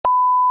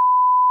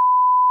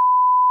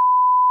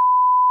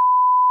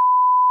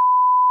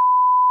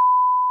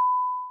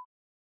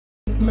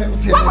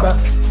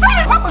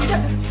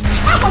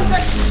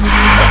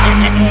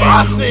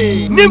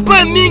Bossy,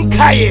 Nimpa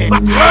Ninkaye,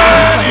 but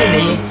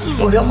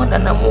woman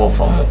and I'm more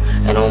from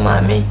and oh,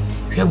 mammy,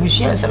 your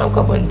bushins and a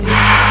couple of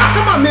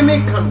some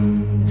mimic come.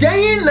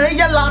 Jane,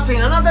 you're Latin,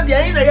 and I said,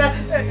 Jane,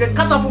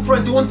 cut off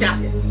friend you won't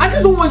ask. I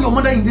just don't want your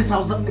mother in this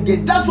house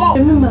again. That's all.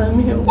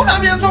 What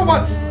have you so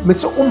what?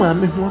 Mr. Oma,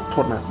 me what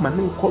Tona, my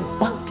name called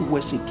back to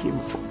where she came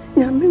from.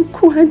 Yamin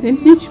Kwan and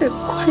Nisha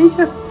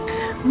quiet.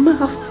 My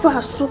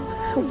faso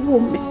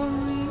woman.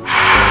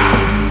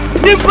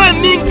 Nimpa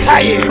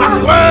Ninkaye,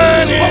 but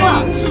 1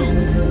 and 2.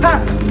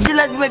 You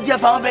let me dear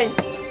father.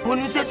 When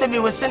you say somebody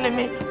was sending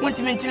me, want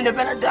to mention the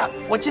Canada,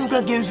 what him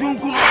can give Zoom.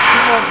 More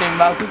than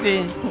Marcus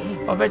say,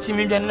 or bet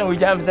you don't know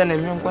jams and a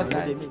young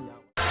question.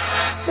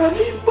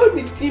 Mammy, put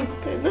me team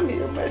pen on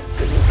your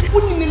message.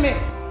 Wouldn't need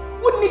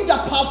the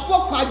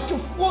power quite to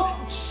for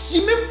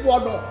shimmy for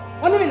no.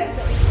 What did I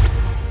say?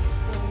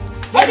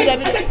 I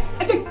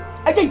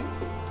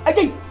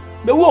think,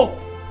 the war,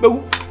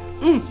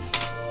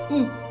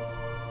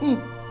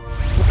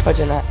 But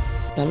you're not,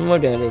 I'm more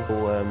than it.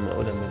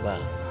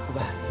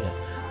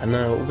 And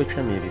now, over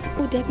Chammy.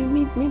 Would that be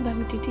me by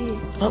me today?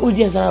 I would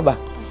yes, Abba.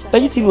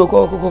 But you think we'll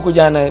call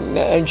Cocojana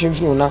and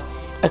Chimfuna.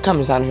 I come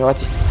as I'm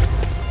what.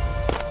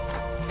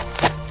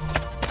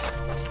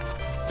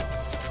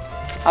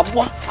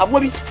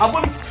 Abwabi.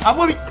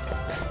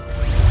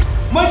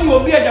 Money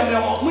will be a jam,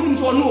 wouldn't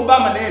so no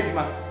Obama there,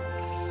 ma.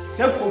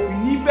 Selko, we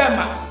need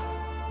Bama.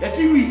 Yes,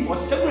 we or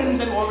 7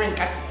 and orange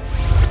cat.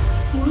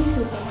 You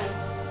so somewhere.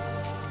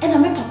 And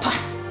I'm a papa.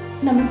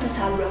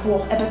 Nampasa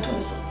war ever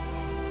told so.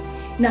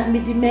 Now, me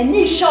the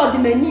many show,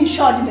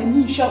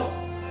 Bibia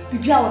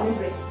on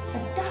bread. A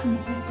damn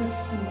good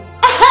fool.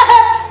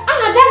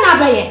 Ah, then I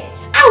buy.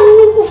 I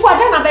will for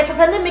then I bet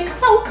and make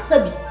us out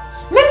Casabi.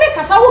 Make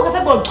us out as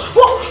a bone.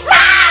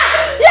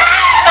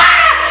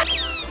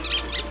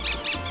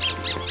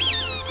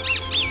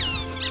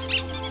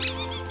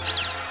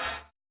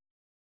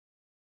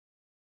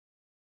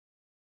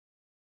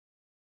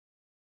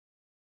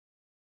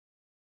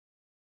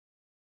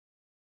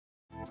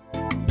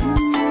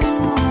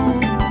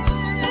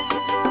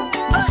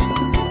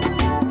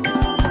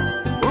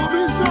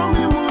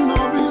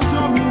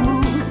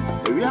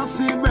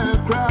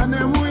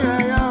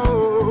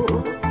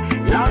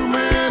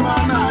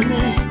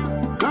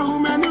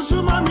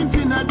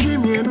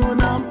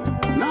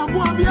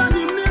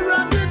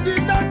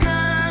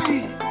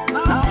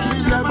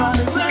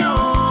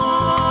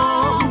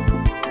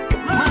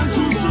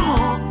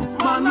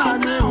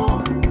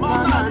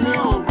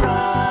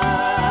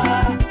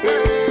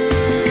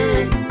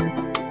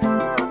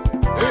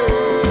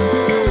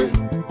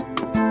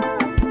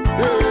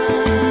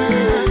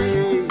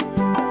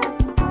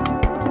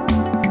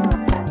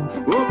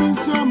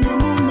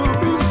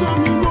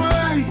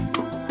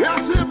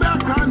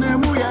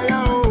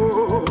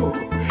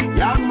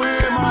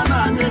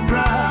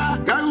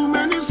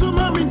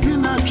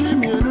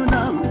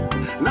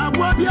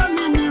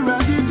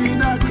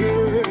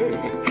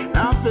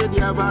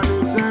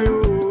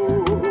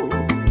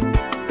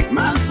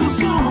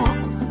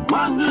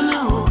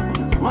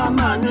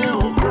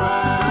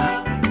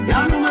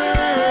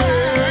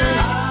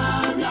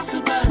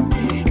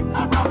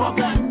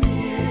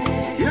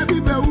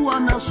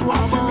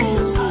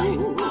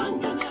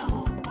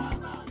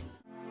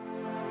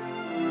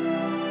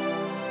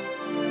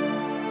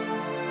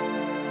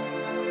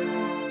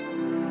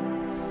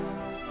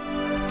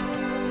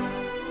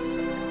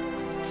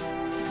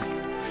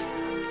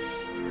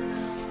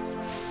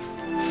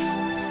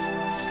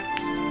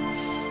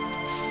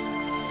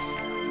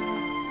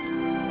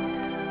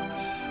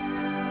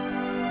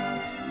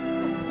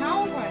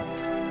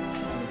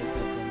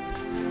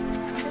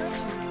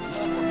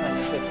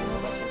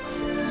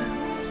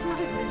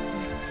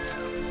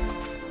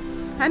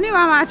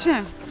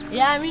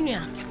 Yeah,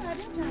 Minia.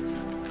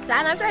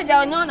 Sana said,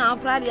 you're not now,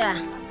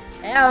 Pradia.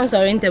 I'm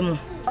sorry, Intemu.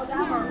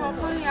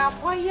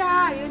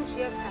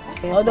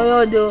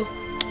 Although,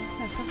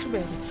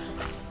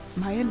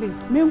 my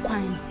end, men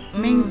quine,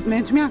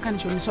 men to me, I can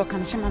show me so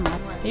can she, mamma.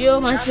 You,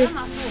 my ship.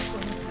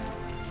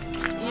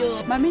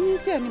 You, my minion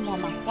say any more,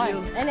 why?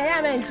 And I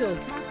am into.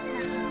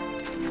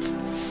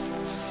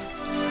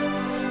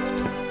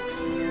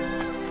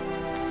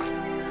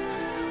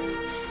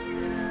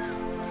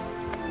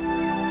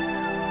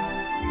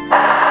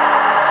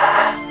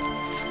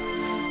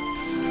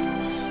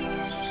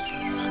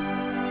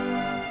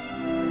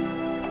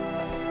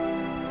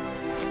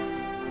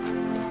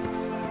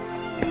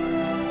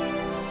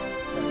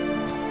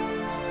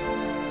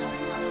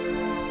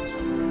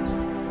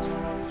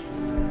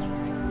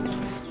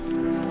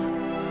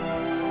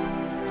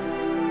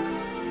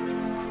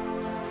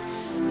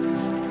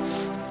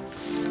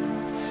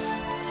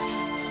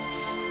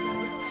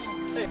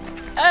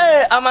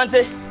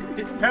 Amante.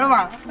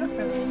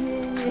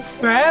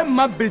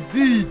 Bema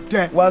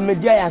bedide. Wa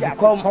media ya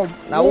come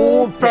na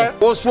wo pe.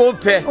 Wo so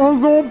pe.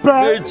 Onzo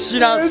pe.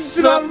 Chira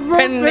so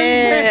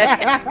pene.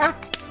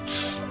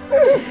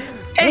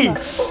 Hey.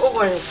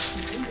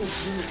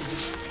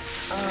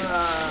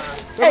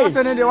 Hey, what's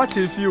the what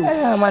if you?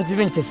 Man,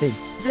 even to say,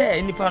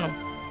 any panel.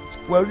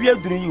 Well, we are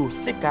doing you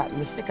sticker,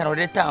 mistake on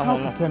the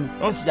town.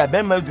 Don't see a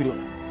bema do.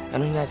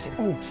 And I said,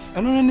 oh,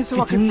 and only say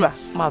what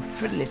my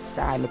friendless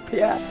son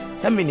appear.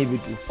 Some many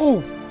with you.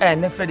 Oh,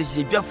 and if I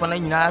see just for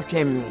 9 hours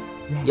came you.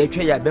 Yet,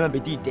 I bema be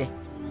did.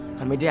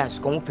 I made us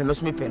come up and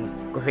must me pen.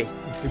 Go ahead.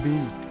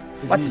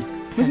 What?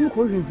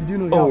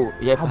 Oh,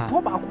 yeah,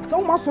 Papa,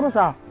 so much,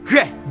 sir.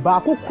 Yeah,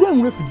 Baco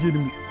Queen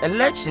refugee.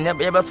 Election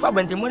never trouble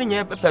and money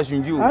a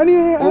person you.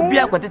 Oh, be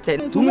a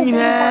quartet. To me,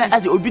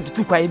 as it would be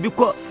to quite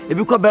because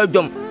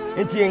Belgium,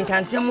 and Tian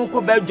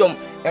Cantiamoco Belgium,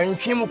 and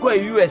Chimoco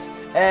US,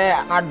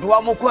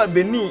 Aduamoco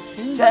Benin,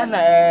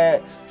 Sana.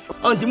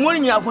 On the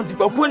morning I want to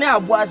go, I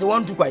was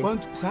want to quite.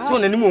 So,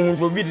 the moon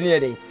will be near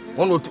day.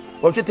 One or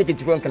to take it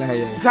to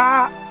Roncan.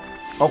 Sir.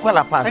 O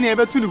kwala pass. Ani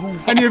ebe tunu hu.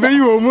 Ani ebe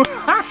yi omo.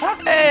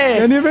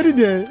 Eh. Ani ebe di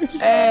de.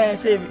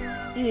 Say.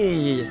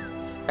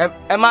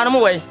 Man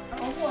mo way.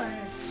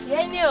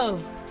 Yeni o.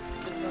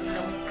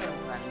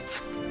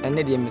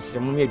 Ene de mesre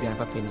mo me aduan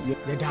papa ni.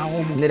 Ye da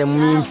ho mo. Ne de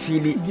mo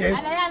fili.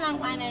 Ala ya na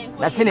nkwana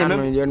enko. Na se ne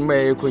me yo no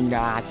e ko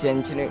nyina ase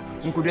nchine.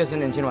 Nkudu ase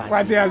ne nchine wa ase.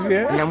 Kwate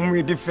ase. Na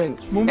mo different.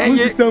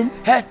 Musisam.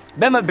 He,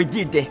 be ma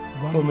beji de.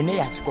 Mo me ne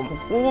yaskom.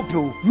 Wo pe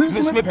o. Me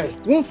pe.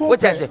 Wo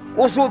ta se.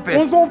 Wo so pe. E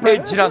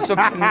jira so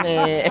pe.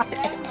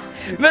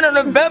 Me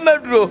no be ma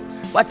duro.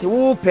 What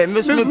wo pe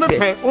me so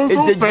pe. E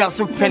jira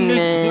so pe.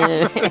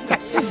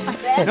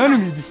 Na no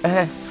mi bi.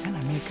 Ana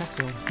me ka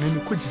se o. Na me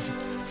ko jiji.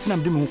 Na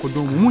me de mo ko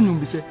do mo nyum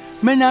bi se.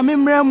 Menya me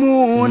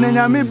mremu na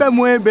nya me be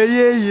mo ebe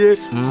yeye.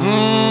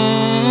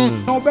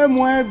 No be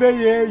mo ebe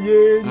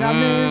yeye. Na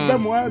me be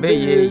mo ebe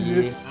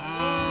yeye.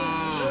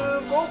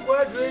 Go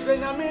go dre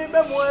nya me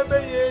be mo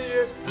ebe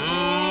yeye.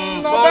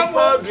 No be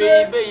mo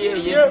ebe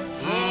yeye.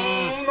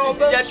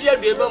 Sisi ya bia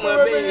be mo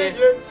ebe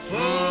yeye.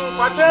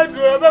 Pata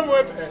dre be mo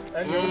ebe.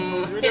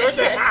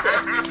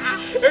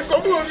 E ko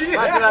mo bi.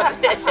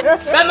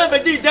 Be ma be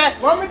di de.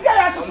 Wo me dia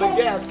ya so. Me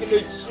dia as ke le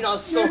china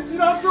so.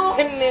 China so.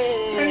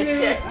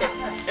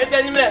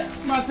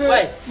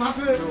 Mate,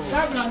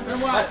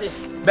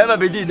 Bema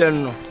bedi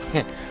den no.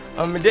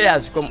 On me dey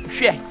as come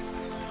hwe.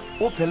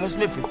 Wo peme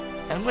smepe.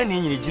 En when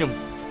ni nyina ginam.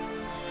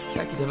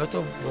 Saki de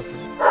beto wo.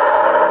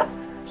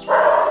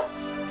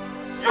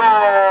 Yo,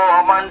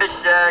 mande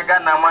she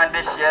Ghana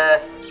mande she.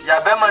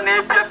 Ya bema na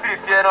epia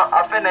firifie no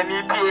afa na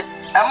mi pie. E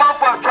ma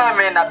fo twa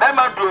me na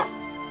bema do.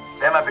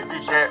 Bema bedi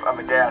de o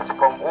me dey as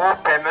come wo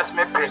peme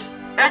smepe.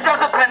 E jo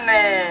so penne.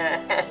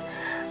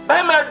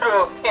 Bema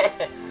do.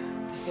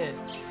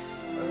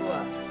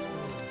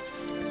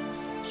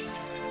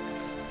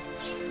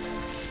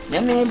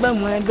 Yami ba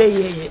mu ebe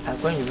yeye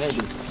akwanyu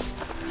medo.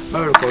 Ba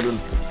record no.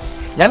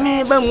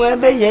 Yami ba mu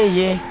ebe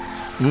yeye.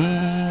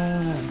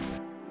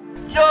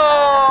 Yo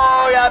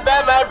ya be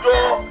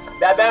medo,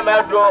 ya be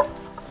medo.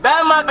 Be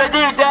ma be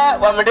di de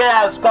wa me de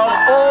as come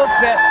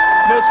open.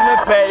 No sme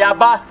pe ya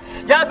ba.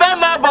 Ya be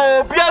ma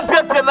bo bia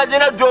pepe ma de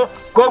na do.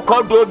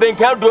 Kokko do be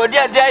nkan do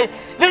de de.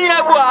 Ni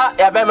nyina bua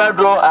ya be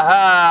medo.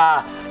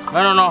 Aha.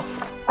 No.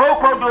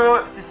 Kokko do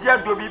sisia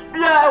do bi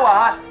bia wa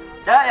ha.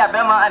 Ya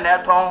bema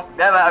aneton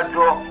bema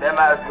do.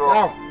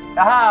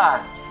 Aha.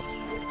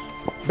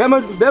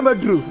 Bema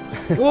dru.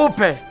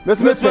 Upe.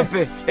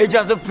 Mesmepe.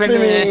 Eja so pene.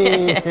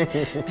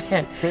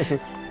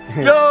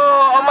 Yo,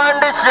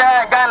 omande she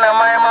Ghana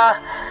maima.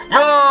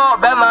 Yo,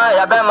 bema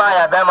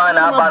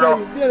na balo.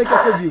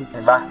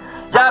 Eba.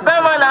 Ya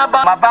bema na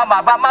ba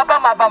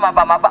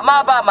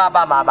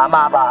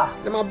maba.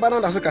 Dema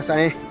bana da so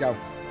kasa yaw.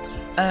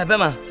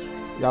 Bema.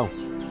 Yaw.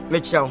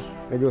 Mechiao.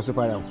 Ejo so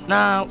pa yaw.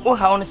 Na o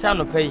ha on sa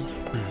no pay.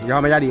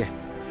 Yaw me yade.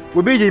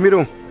 Obi ji mi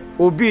do.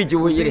 Obi ji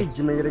wo yire.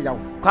 Ji me yire yaw.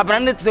 Kwa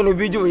brande tse no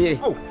obi ji wo yire.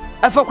 Oh.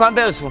 Afa kwa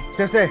be so.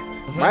 Se.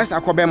 Ma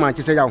sa ko be man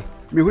chi se yaw.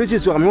 Me huri si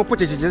so am po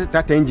cheche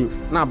tata engine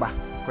na ba.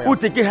 Who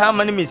take how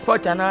many minutes?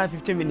 40 and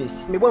 15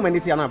 minutes. Me bo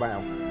maniti na ba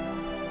yaw.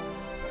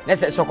 Let's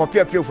say so copy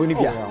for ni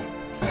bia.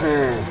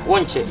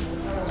 Wonche.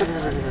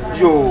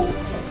 Yo.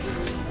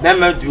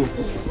 Bema dru.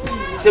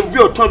 Se bi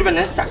o ton de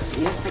next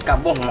ka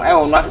bon e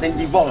o no aten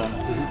di bon.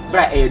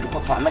 Bra e du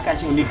papa me kan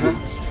chen ni du.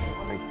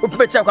 O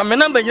pecha kwa me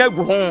number nyina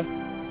gu ho.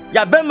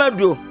 Ya bema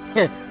dru.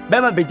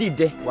 Bema bedi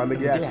de. Wa me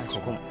dia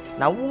asko.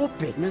 Na wo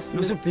pe.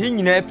 No so pe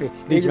nyina e pe.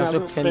 Ni so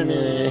pe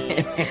me.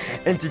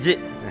 Entije.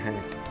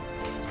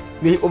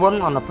 Me obon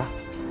no napa.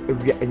 E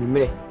bia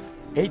enimere.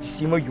 E ti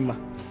si madwuma.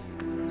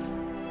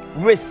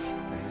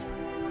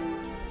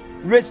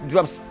 Waste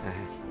drops.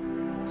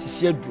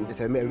 Sisi adu.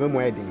 Ese me mo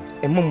yedin.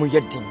 E mo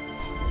yedin.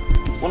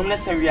 Won na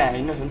se wi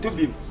a no nto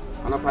bi.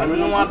 Anapa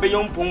no wa be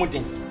yom pon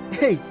den.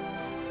 Hey.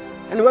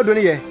 Ani wa do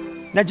ni ye.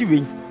 Na ji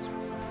wen.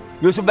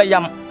 Yo so be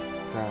yam.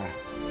 Sa.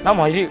 Na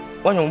mo yiri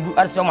wonyo bu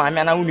arse mo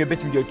amia na wonu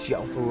betim di atua.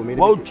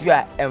 Wo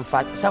tua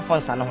emfa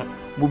safonsa no ho.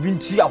 Bo bi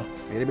ntua wo.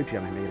 Me be tua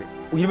me yiri.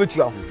 Wo yiri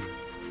betua wo.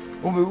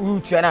 Wo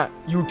be tua na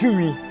you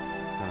tumi.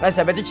 Na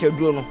se be ti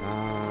cheduo no.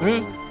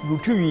 You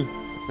tumi.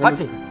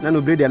 Ati na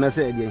no bredi na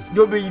say dey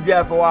do be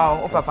bia for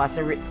wa o papa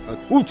sewe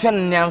wo twa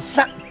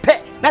nyansa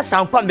pe na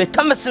sampa me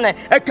kamesene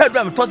e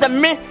kadram to say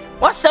me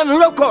what some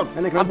record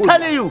I'm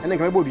telling you ene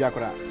kan bo bia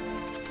kora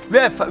We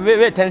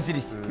 10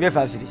 cities. We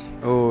 5 cities.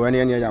 Oh, any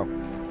yaw.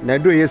 Na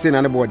do yes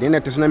na board. Na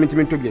to so na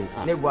mitimi to bien.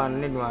 Ne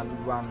one.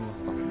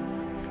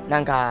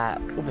 Nanka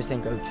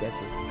upesenka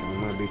ufiase.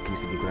 Ma be 2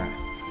 cities gra.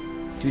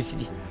 2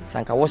 cities.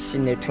 Sanka was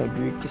in the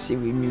 20 kese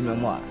we mi no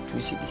more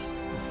 2 cities.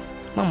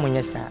 Mama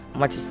nyesa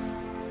mati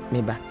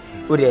meba.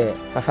 O de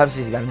 5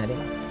 cities ba na de.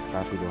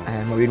 5 cities.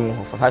 Ma we no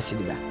 5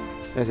 cities ba.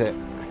 Yes.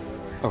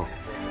 Oh.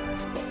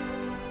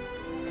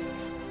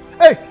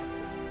 Hey.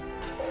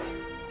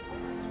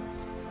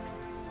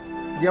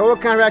 You all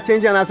can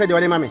change and I said you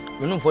are mommy.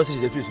 You know 4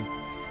 cities difference.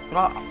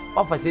 No,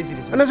 offer 6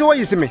 cities. And that's what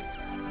you see me.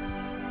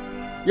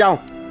 Yow.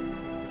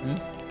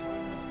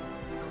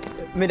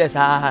 Me da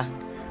sa.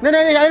 No,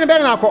 I ain't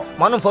better now.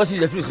 Man 4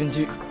 cities difference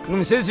nti.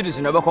 No 6 cities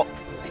na beko.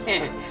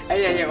 Hey,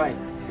 why?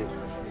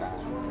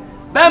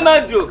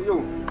 Bema do.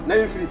 Yo, now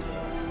you free.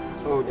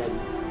 Oh, daddy.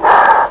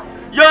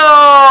 Yo,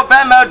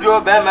 Bema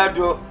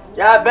do.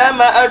 Ya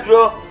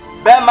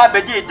Bema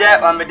bedi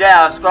there on me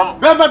there come.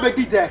 Bema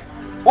bedi there.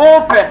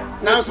 Open.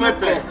 Now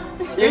swepe.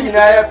 Ye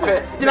na ye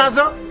pe.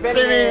 Dinazo.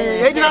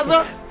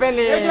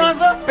 Penny.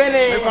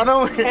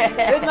 Ekono.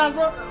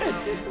 Dinazo.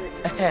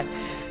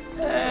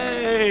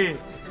 Hey.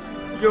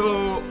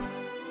 Yo,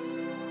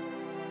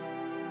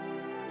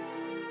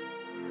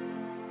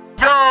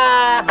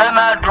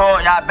 Bema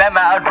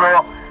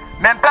do.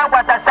 Mempa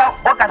kwasasa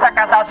okasa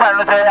so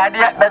no so ade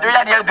bedo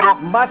ya de duro.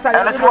 Masa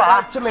ya so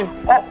ha.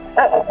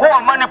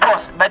 Oh, money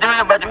force. Bedo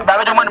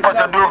money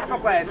force duro.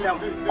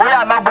 O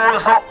ya mabo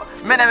so.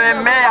 Me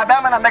ya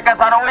Bema na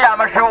mekasa no o ya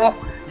mahwe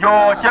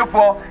yo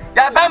chefo.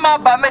 Ya Bema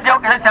ba me de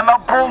okasa chama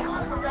pu.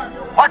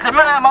 What me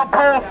na ma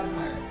pu.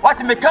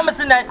 What me come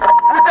sin na.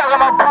 Uta ga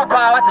ma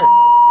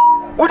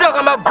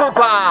pu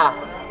pa.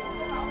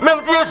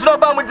 Mem ti so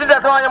ba mu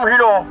dida so anya mu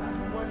hino.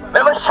 Me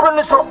ma shwe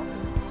ni so.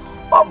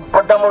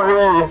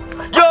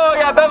 Yo,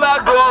 ya Bema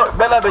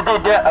bedi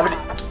there.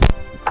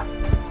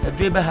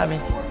 Adwe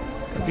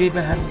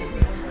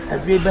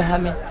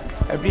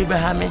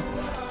behame.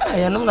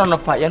 Ya no no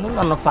pa.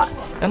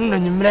 Enu na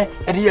nyimre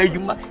edi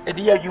adwuma.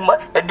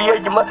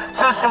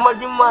 Susuma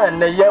dwuma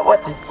na ye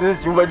wati.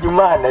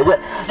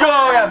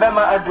 Yo, ya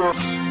Bema ado.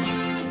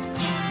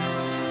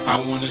 I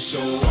wanna show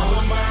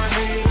all my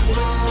haters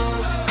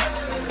love.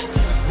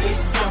 This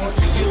song's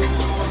for you.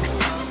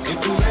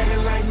 If you had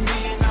it like me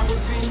and I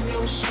was in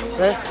your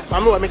shoes.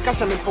 Mama, me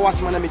kasa me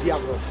powas mana me di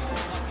agro.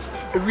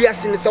 Wi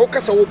asine se wo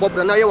kasa wo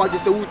bobra na ye wadwe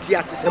se wo ti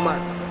atesema.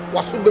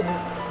 Waso bebu.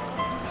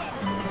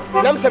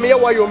 Nam se me ye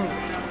wayo mi.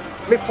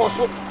 Me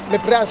foso me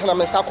pransa na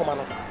me sakoma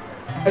no.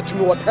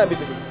 Atumi wo tan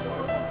bebele.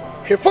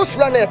 Hwe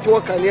fosura na ete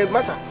wo kan ye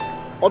masa.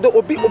 Odo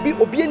obi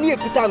ani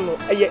ekuta no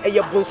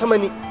eye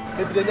bonsamani.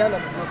 Ebidani ana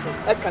foso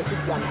e kan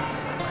titi ana.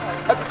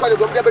 Afika le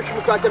gomde be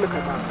twimi kwa se me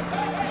kaka.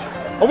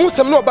 Omu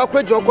sem no oba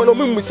kwa gyon ko no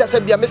mu sese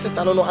bia me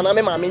sister no ana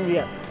me ma me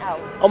nwia.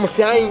 Omu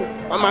sian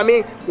mama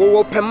me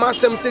wo pema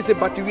sem sese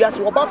bati wi ase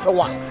oba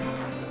pewa.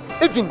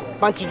 Even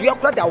pantidua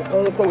kura da wo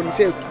kon ko woni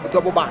se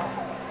to ba.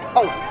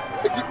 Oh,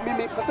 eti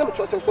me pese me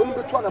chose so no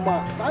be to na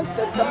ma. San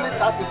sem me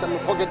sa ti sem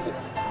forget it.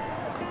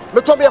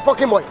 Me to be a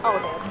fucking boy.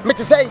 Me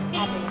to say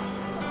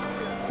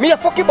me a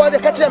fucking boy, they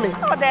catch me.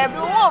 Oh, there be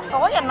wolf.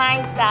 What a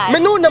nice guy. Me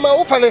no na ma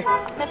wo fa ne.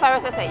 Me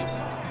Faris say.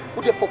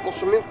 Wo de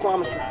focus me ko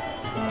am so.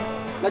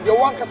 Na de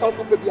wan ka san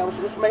so pe bia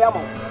so me ya ma.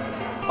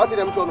 What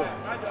dem to no.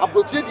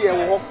 Abrotie de e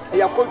wo ho, e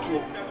ya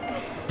control.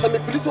 So me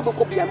feel so be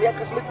ko bia me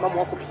aka smith ma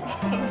mo ko bi.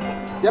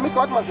 Ya me ko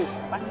what ma say?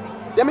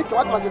 Ya me ko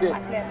what ma say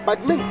there?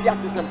 But me ti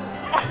atisem.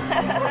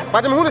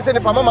 But me hu ne say ne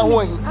pa mama ho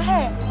ahi.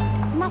 Ah,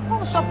 ma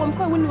ko shop am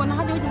ko woni wona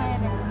ha de ogina ya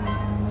de.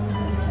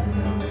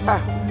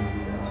 Ah.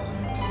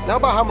 Na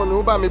ba ha mo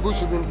no ba me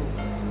busu bi ndu.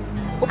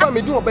 Oba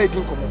me di oba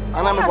edin komo.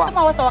 Ana me bwa.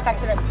 Sama wo so waka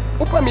kire.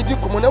 Oba me di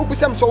komo na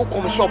obusam so wo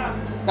komo shop.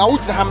 Na wo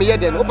gina ha me ye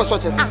de no opa so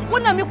chese. Ah,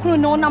 wona me kunu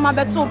no na ma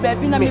beto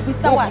baabi na me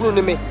bisa wa. Kunu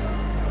ne me.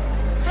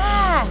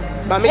 Ah.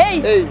 Mami,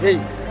 hey.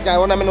 Tia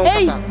wona me no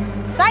kasa.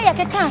 Sa ya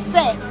ke kan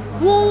say,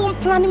 wo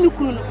plan me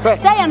kunu no.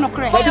 Say ya no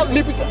kre.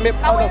 Me bisa me.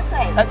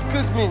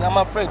 Excuse me, I'm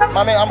afraid.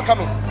 Mami, I'm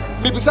coming.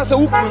 Me bisa say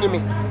wo kunu ne me.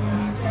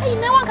 Hey,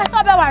 na wan ka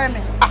so be ware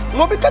me. Ah,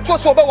 no be ka to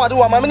so be ware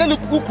wa mami na ne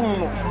kunu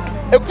no.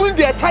 E kunu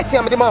de tight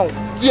am de ma wo.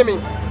 Tie me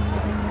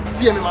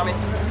mami.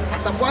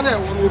 Asafo na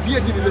wo obi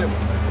edi ni lem.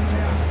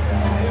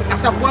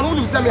 Asafo na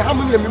unim say me ha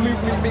mu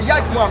me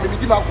yard mu am me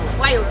di ma ko.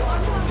 Why you?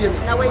 Tie me.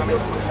 Na why you?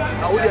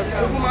 Ah, wo de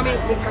ko mami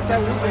ko kasa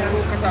wo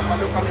kasa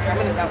mami ko me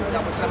da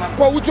ma.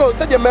 Ko wujo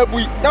say de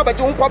mabui. Na ba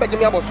je wo ko ba je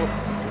me aboso.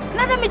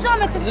 Na dem me jo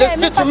me to say.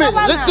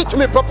 Listen to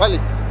me properly.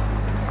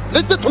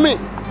 Listen to me.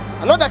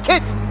 Another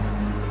kid.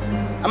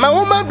 I'm a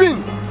woman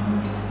being.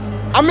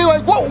 I mean,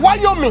 why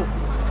you me?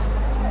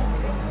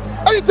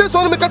 I say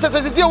so make us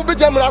say you be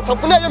jam na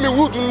asafo na me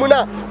wood mu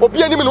na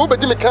obi ani me na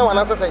obedi me kan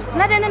wana say.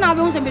 Na dem na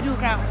be hu say be do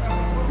crown.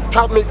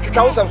 Twa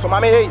so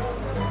mama hey.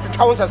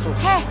 Twa so.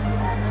 Hey.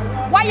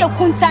 Why you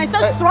kuntan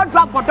say sro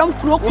drop bodom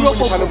kuro.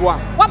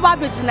 Wa ba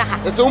begina ha.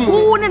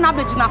 Wo ne na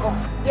begina ho.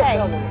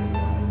 Yeah.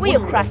 We you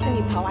crossing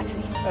me power.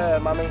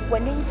 Mommy.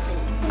 When it's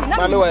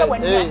Mommy,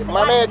 hey,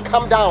 mommy,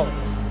 calm down.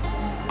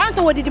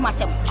 Answer what did you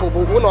myself? So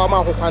one of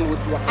my kwan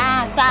would do.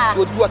 Ah, sir.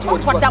 So do what you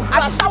want.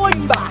 I saw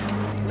you back.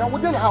 Now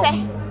wouldn't how?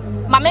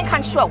 My man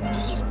can't show.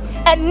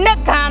 And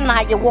neck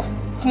can you walk.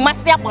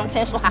 Must be up on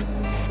sense.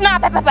 Now,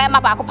 Pepper, my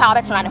back of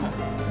power.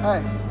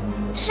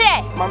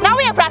 Share. Now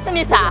we are pressing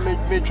this. Some will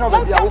be to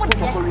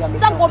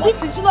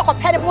look a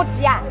terrible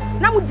dear.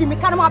 Now would you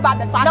become about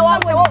the fast?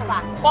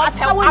 I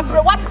saw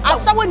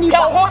when you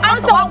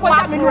answer what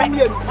I'm in.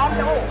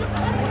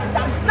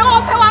 No,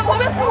 I'm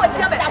going through what's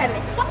your better.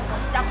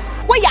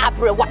 We are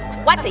bread.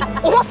 What's it?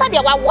 What's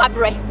the one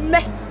bread?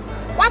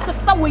 What's the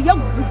stuff with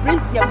young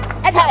Brazil?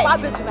 And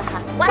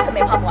what's a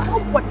papa?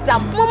 What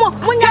damn Momo?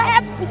 When you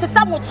have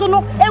someone to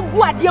know a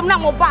good deal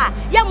number bar,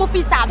 young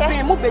officer,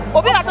 and move it.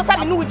 Or be out of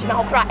some new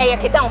now cry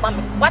a down.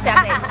 What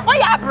are they? Oh,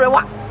 yeah, bread.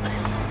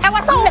 I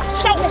was always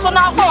shouting for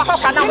now.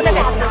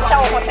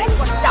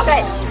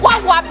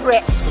 What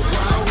bread?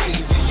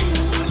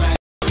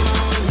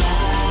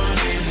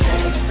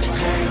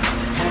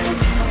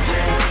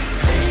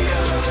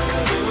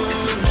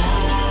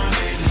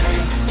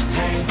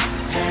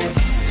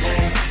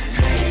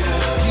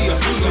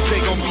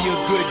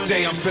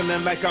 I'm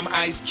feeling like I'm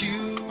Ice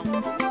Cube.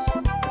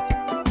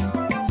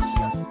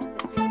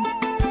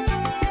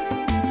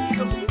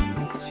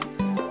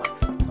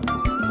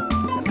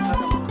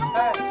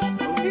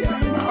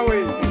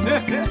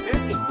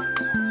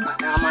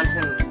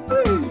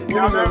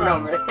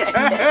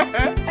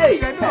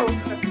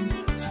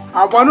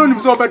 I want him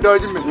so bad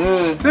dodging me.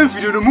 Same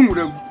video the moon.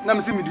 Now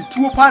see me the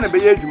 2 pound be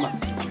yeduma.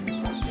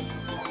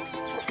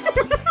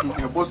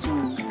 Boss,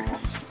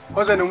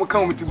 what's the name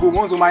come to go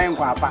once my own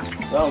papa?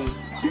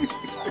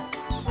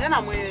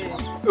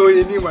 Oh,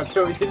 you need my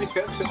tell you.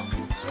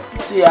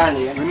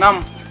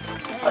 Nam.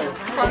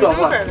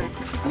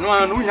 No,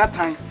 I know your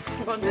time.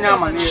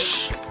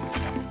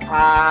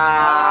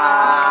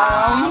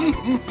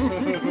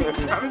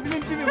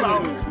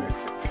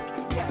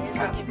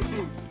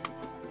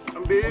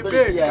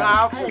 Baby, my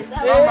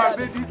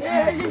baby,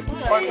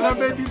 what's my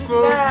baby go?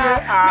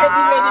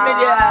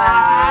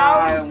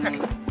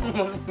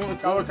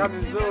 I'm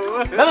coming so.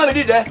 Never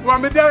did that.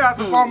 Want me there as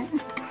a bomb?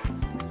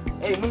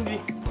 Hey,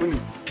 Mundi.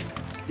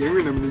 You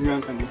win a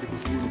million and people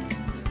see me.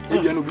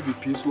 If you know be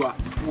peace, what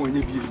won't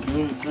you be?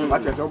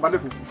 But as a body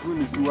for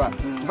food is what?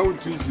 How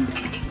to see?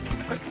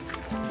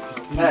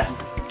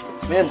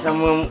 Man,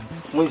 someone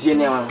was your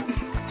name.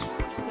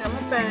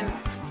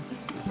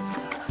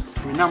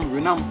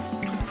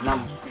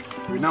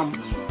 Renam.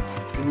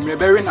 And you may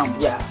bury them.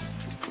 Yeah.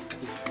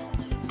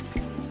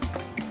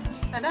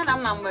 I don't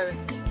have number.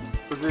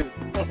 Was it?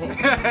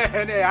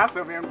 They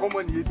asked me and come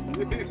on you.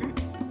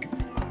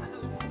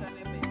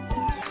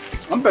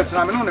 I'm better.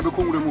 I'm not going to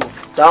go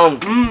down.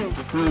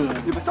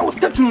 You must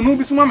have to know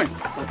this woman.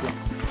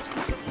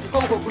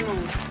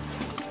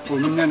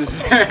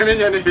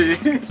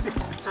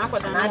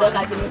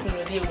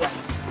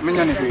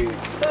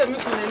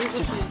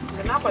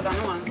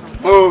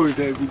 Oh,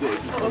 there be there.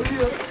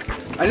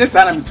 I just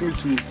said I'm too.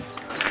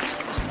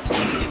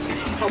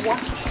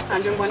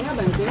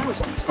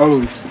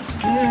 Oh,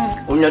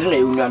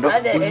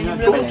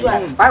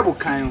 Bible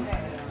kind.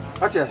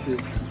 What you say?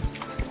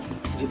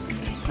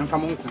 I'm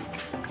from Uncle.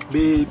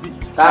 Baby,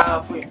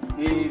 coffee,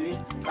 baby,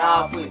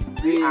 coffee,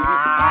 baby.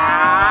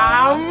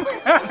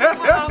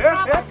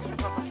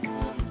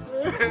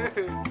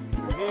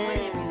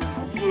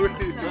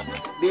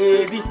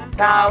 Baby,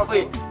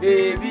 coffee,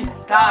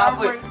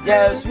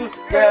 yes,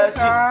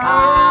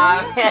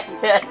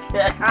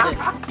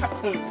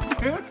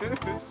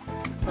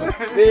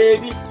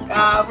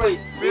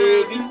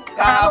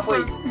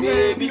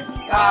 baby,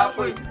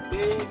 coffee,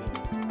 baby.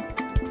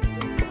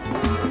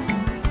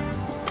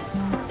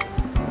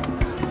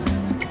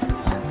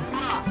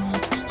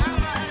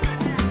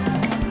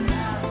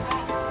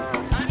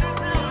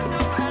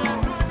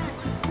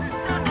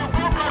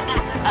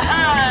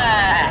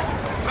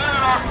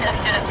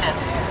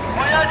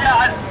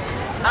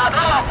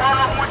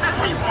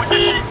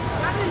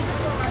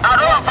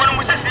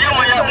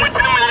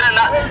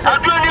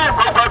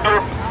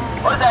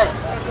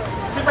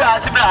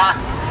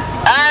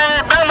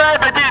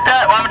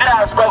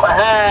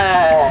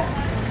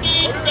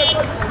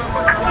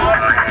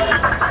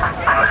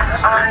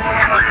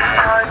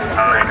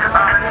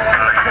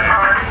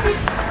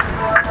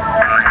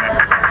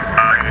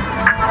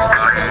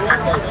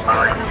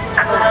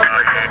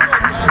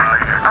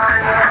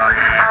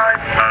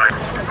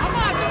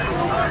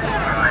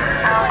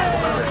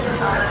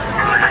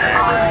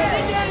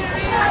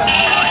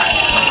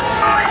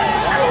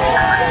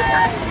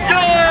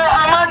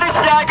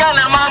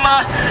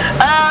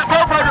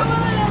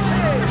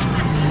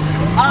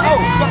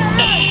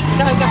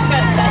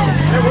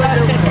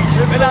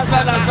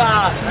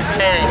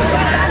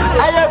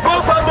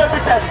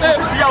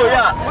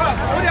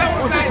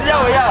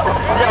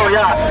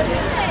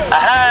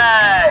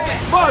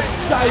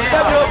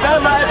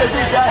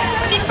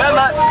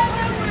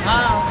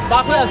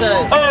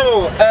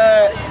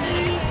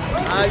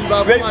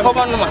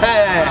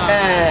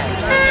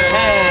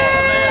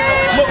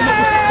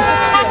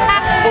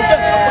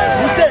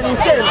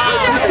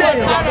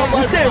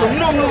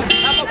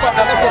 No.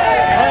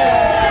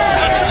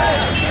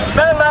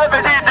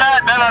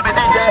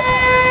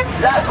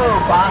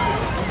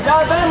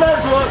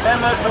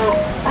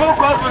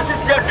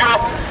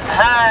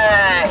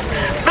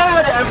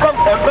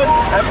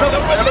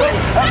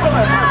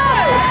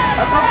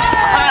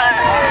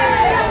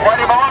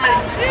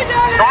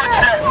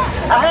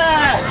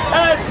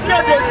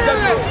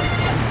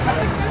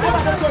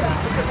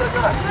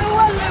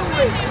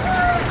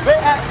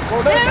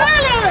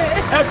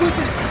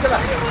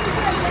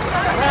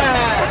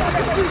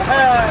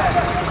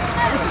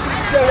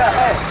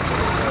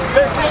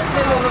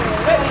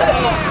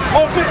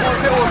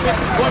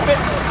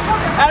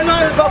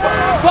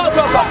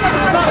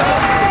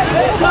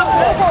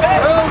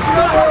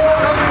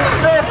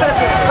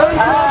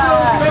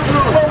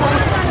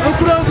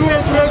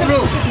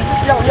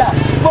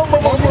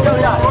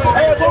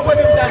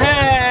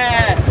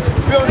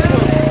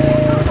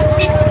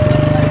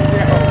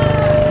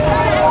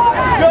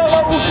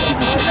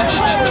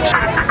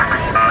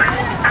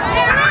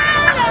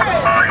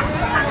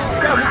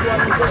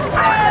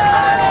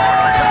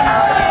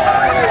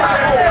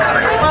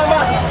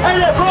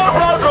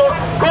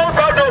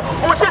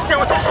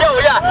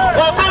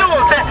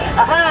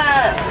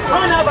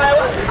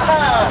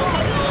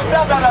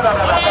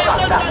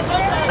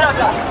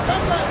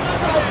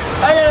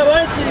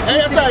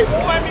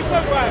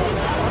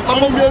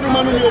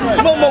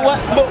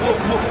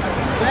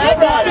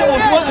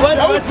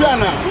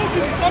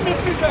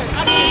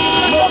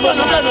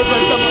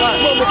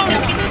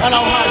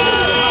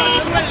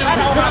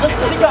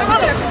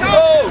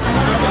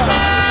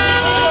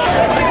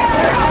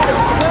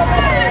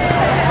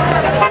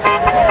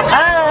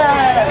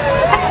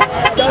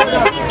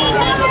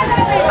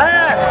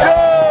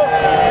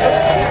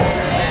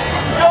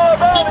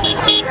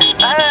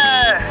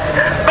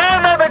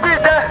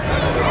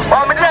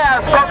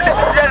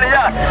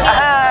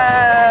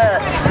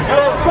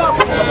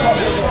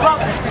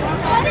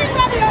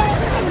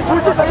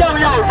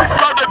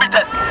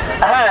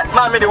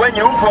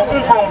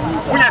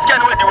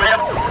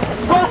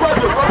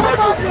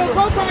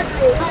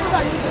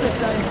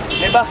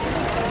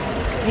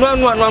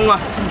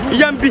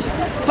 Yambi,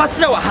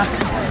 Pasra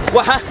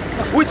Waha,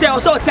 we say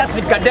also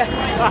chatting Gade,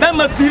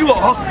 Mamma Filu,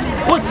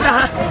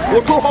 Wasra,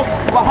 Oto,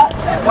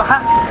 Waha,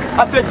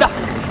 Afeta,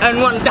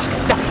 and one da.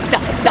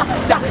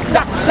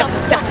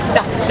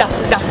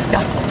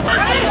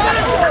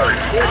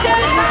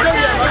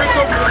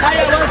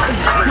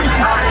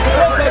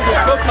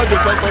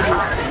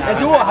 And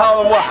you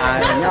how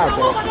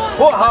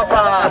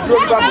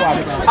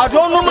I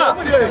don't know, ma.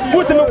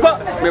 Put him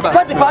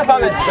 45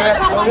 hours.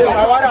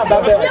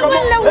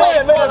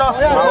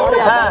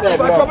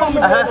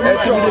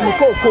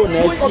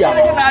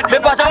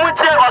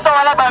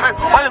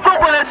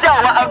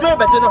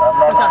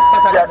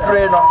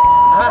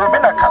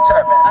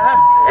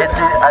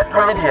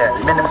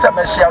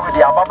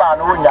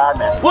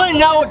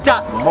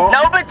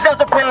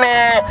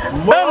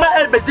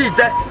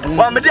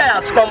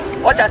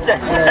 What I say,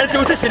 and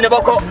you see,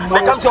 never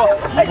come so.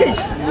 I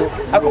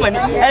come and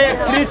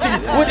 3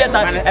 cities, who does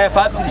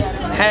 5 cities?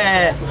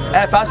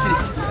 5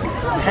 cities.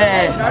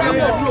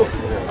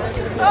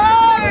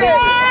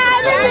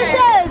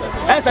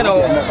 Answer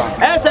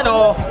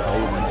no.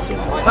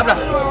 Pabla.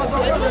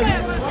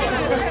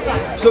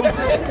 So,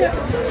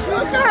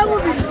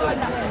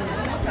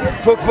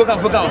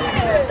 Focal.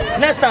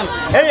 Next time,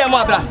 hey,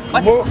 Mabla.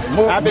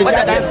 What I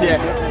say?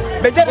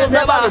 But then there's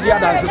never the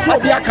others. So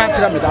be a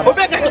country. Look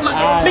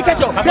at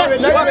you.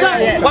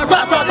 What?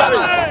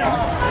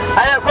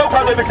 I have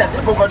broken the test.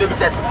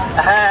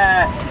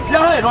 No,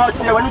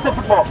 when you say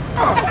football.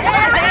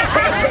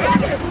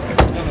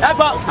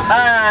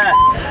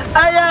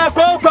 I have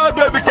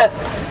broken the test.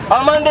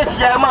 I'm on this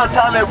year, my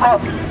time.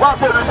 What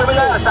to do?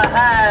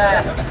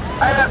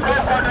 I have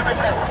broken the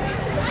test.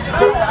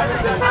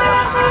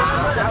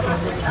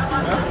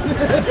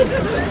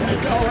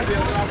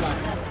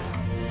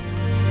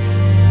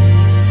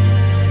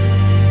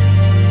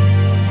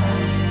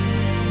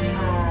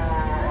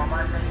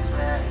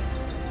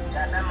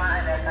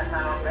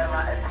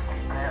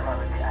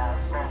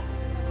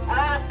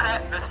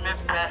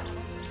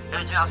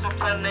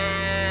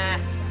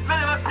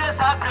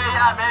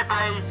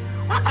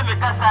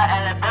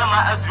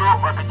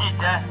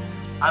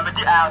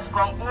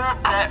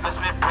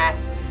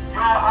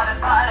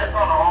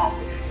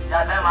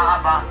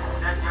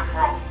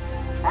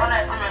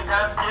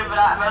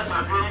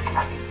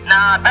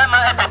 Now, Bema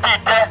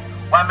Epidite,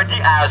 Wamedi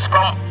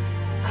Ascom.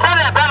 Send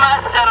a Bema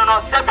Sereno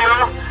Sebio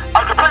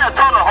of the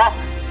Penatono,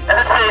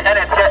 and say, and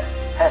it's it.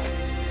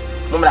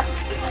 Mumla.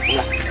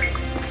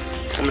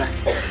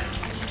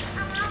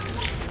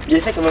 You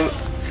say,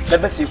 the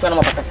best you can of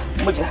a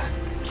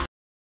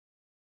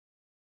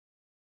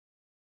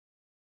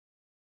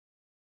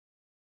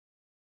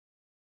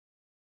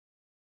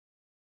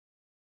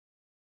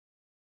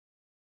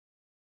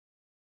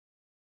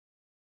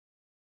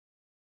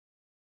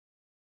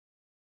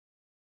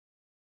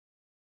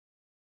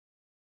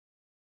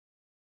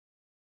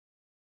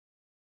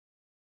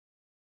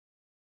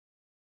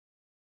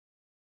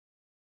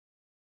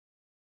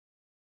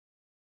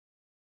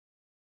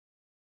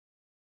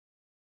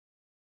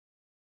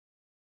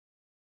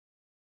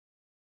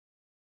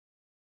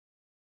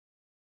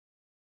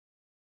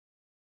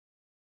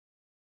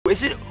We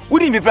see,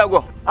 wouldn't be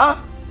prago, huh?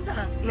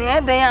 Near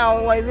they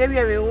are, why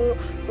we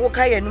walk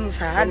high and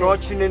Musa, no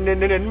chin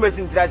and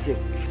missing dressing.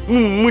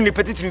 Moony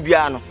petit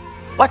Rubiano.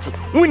 What?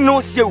 We know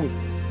you.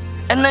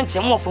 And then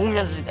some more for whom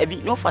has a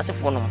bit no faster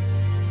for them.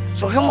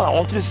 So, him I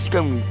want to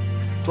scam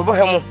to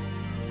Bohemo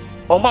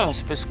or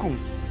Mouse per school.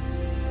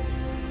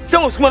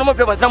 Some of small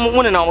paper, some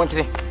one and I want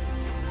to.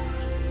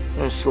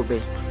 And so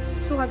be.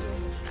 So what?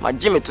 My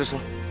Jimmy Tusso.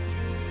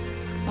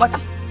 What?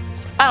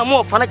 I'm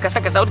more fun like a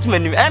sack out to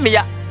menu.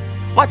 Amia.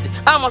 What?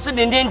 I'm also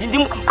the Indian.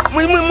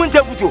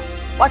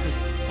 What?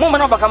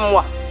 Moment of a come.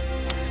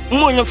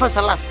 More your first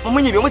and last.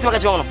 When you went to a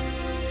journal.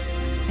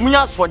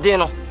 Munas for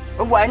dinner.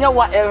 Oh, I know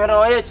what ever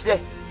today.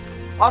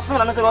 Also,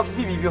 another of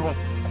Phoebe home.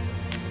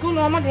 School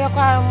no matter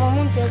how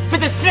moment. For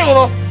the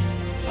funeral.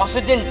 Must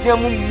didn't tell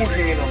me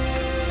moving.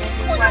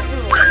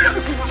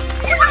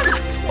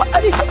 What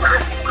are you?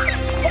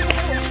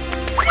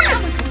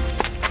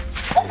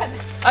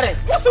 Are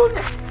what's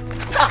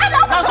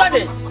on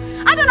it?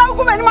 I don't know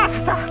who my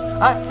master.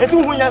 And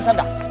who wins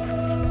under.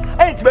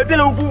 Ain't my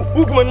pillow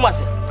who can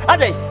master. Are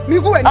they? Me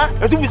go and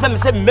to be some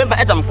member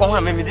Adam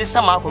Conham and this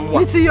summer from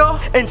what you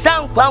and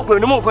some Quanko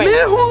no more.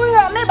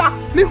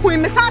 Me who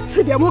in the fat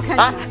city.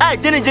 I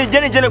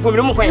Jenny from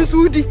the Moon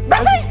Sudi.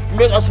 But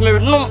I smell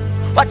no.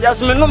 What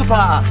else me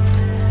numpa?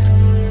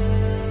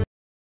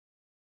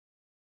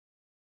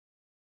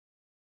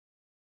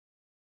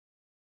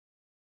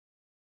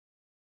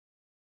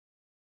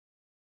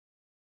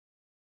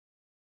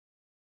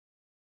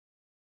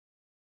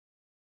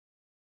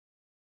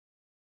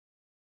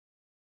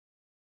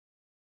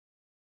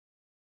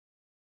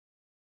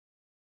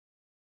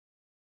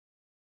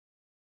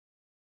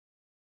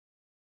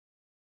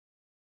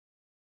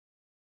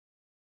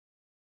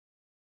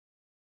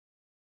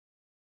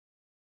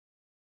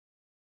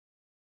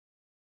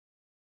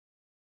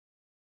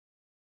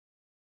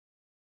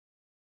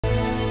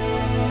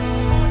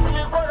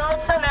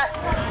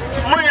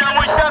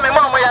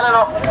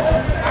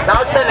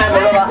 Now send them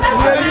over.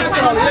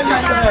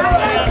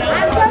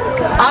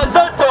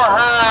 Asante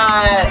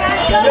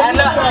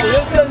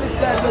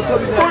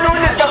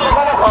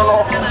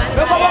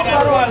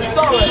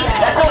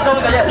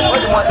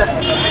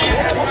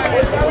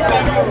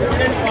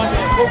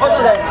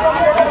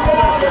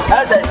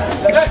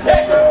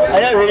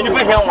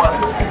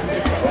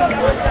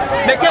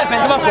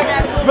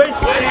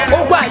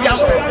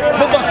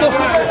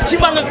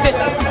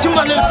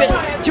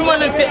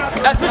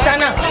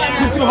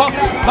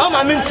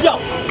Mama means you.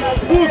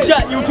 Who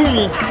chat you to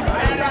me?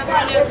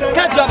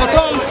 Can't you have a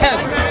Tom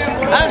health?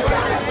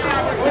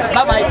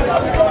 Bye bye.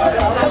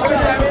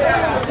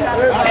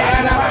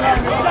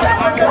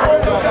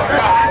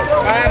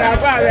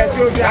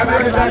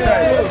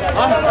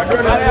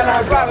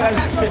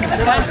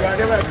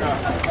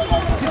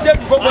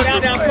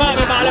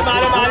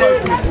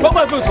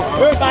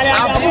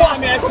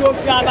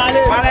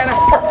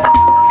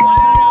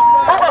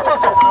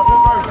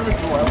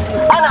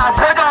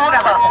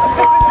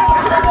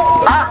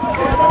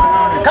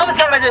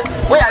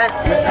 Where are they?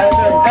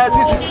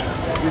 This is.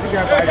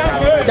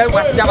 That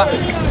was Saba.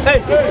 Hey.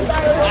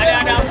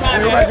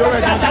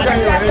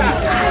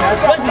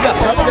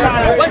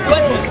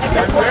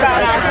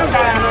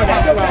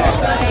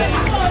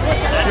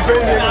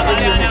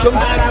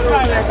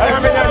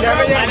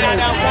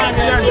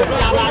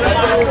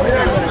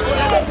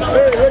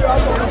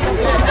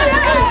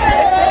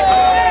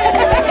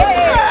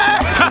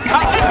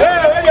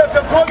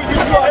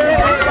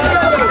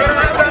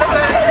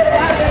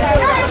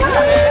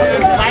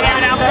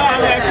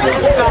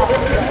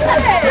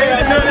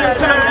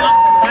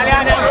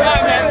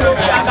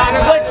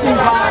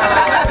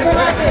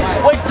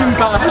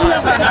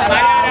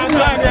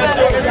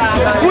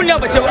 Who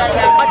never do it?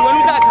 But when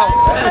you start out,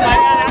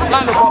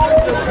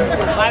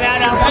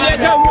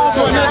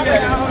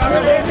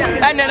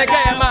 and then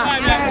again,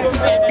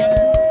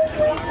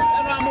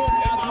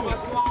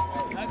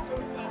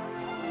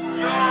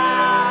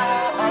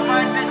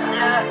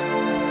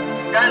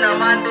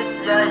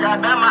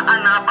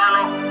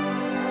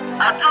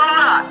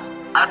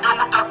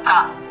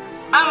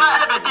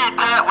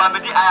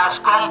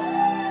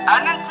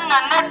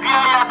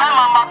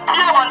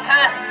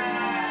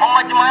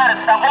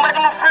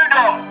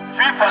 freedom,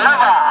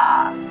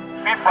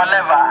 free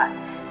forever.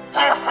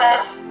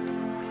 Jesus,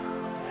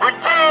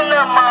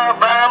 Mutina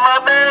Mabama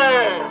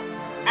Bay,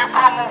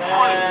 become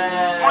free.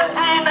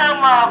 Mutina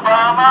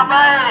Mabama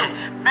Bay,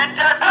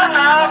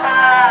 Bitadona,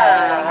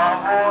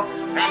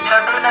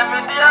 Bitadona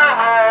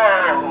Mediavo,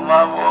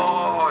 my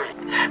boy,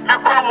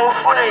 become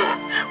free.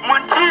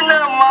 Mutina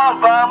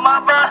Mabama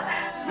Bay,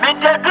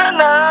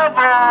 Bitadona,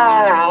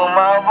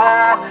 my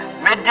boy,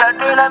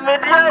 Bitadona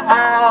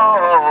Mediavo,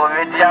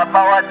 Media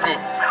Pawati.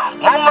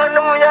 Mama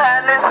no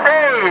ya le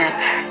say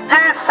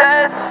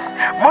Jesus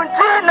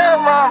Muntina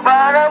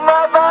mabara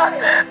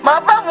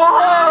maba mo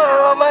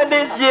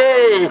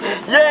madisye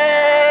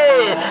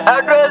yeah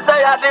address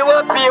ya de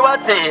wapi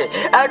wati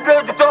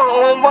address to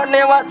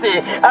mbone wati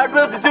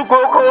address to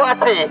koko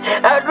wati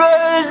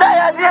address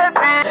ya de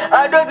pi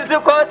address to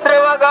kotre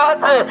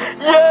wagati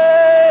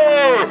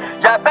yeah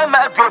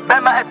do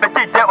Bema a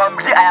petit on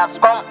me I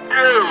ask come.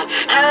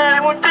 Eh,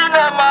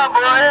 Mutina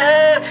Mabo,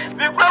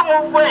 we come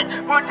away,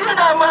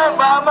 Mutina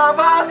Mama,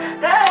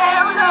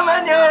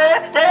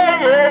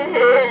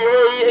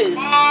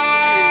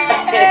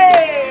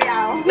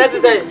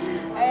 let's say,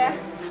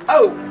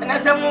 oh, and I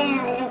said,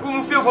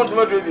 who feel for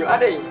tomorrow? Are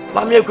they?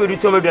 Mammy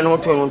could tell me the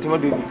note on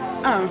tomorrow.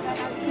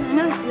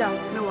 No,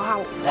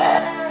 how?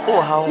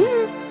 Oh, how?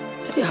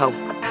 How?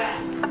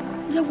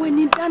 You win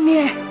it done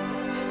here.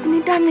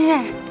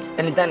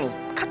 And it done.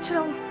 Catch it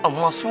a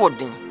more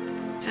swording.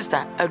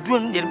 Sister, I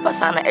drew the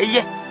Passana a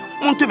year.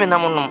 Won't be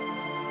no.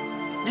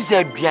 This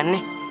is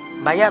Bianne.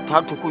 By your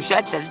talk to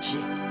Kushachi.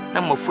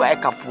 No more for a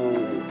couple.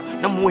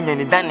 No more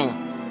than Danny.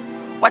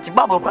 What a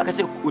bubble cracker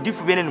said would you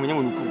forget when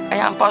you I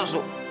am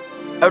puzzled.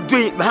 A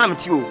dream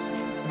behind you.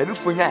 Baby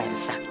for your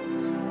answer.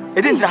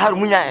 It didn't have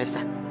Munya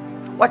answer.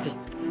 What?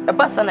 A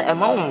Passana a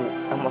mound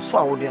and was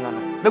swallowed in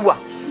on. The what?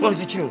 What is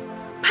it you?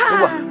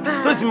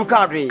 So you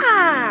can't read.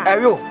 Are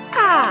you?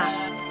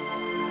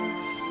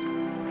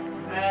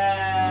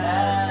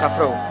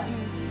 Cafro.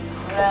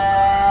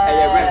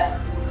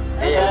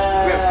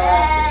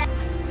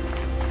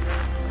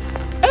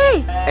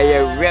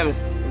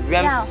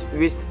 Rems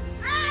wrist.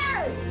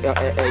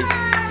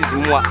 C'est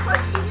moi.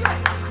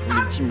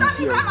 Le team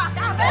ici.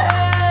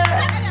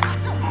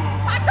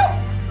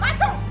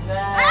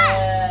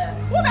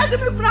 Who got to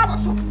be grab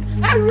us? Who got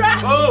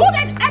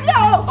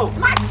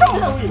Macho?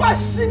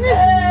 Washini,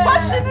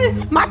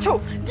 Macho,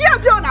 dear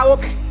Biona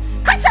open.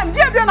 Catch him,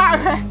 dear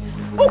Biona.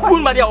 Who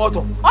Maria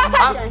Otto?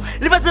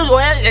 Liberty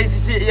or and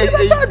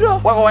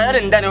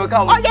then we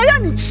come. Oh, yeah,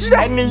 and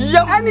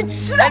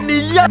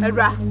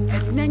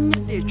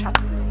the chat.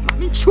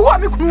 Chua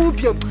me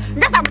knubio.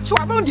 Guess I'm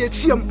chua on the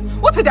chium.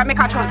 What did I make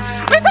a tron?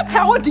 Mr.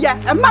 Parodia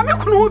and Mamma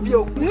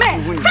Knubio.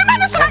 Men,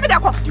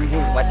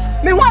 what?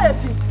 Me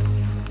wife.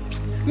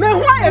 Me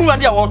wife, my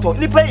dear Otto,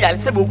 the player and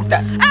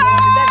Sebuta.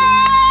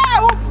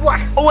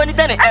 Oh, when it's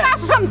done, and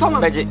that's some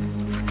Magic.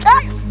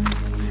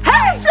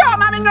 Hey, sure,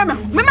 Mamma,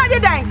 Mamma,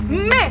 dying.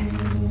 Me.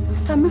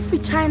 Stand me for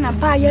China,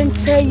 buy and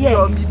say,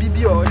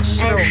 and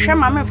share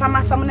my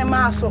family, some of the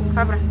mass of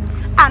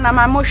and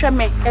my motion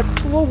me a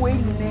 2-way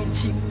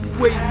cheap.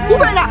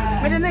 Ubenya.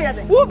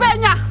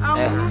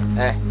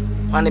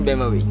 Honey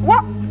Bemery.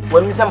 What?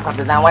 When we some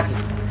captain, what?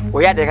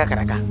 We had the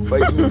Kakaraka for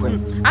you.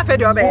 I fed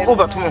your bed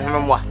over to me.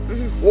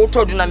 What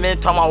told you I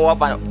made Tom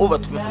over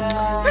to me?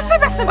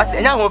 But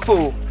a young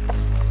fool.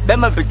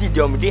 Bema Petit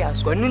Domidia,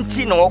 so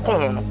Nintin or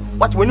Con.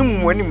 What when you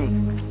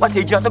what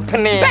is just a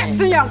penny?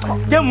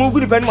 Tell me,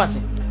 good Ben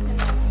Massey.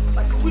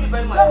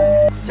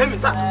 Tell me,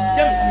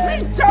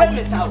 tell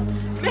me, how.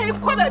 May you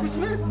call that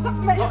between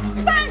my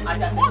son? I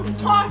was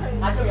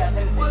talking. I told you, I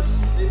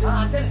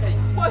said,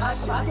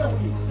 what's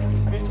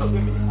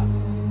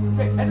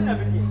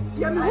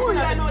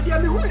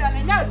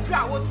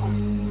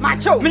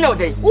Macho, me no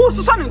day.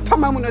 Who's son and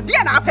Tom Mamma,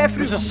 dear, I pay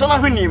for son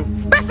of him.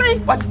 Bessie,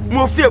 what?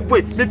 More fear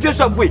boy, me pierce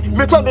of boy,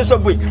 me told us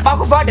of boy,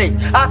 Marco Friday.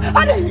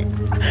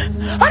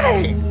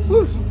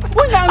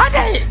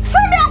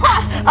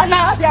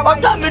 Anna,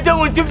 what done me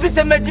don't do this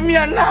and met me,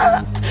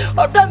 Anna.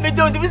 What done me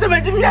don't do this and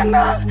met me,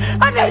 Anna.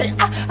 Say,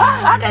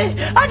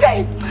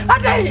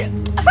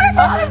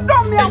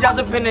 just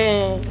a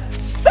penny.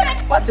 Say,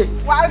 what's it?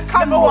 Why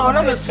come on?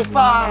 I'm a super.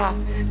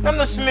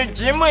 I'm Smith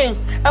Jimmy.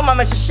 I'm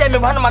a shame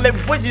of one of my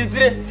boys.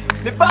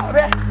 The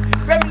power.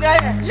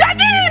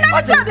 Jadine,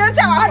 I tell you,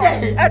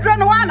 I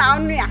run one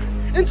out near.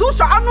 And so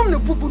I know the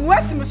poop and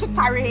West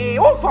Missouri.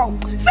 Oh,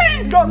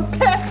 say, don't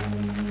pay.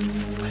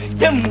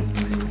 Jump.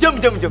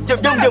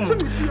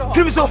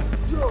 Film so.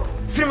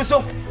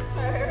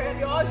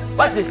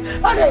 What's it?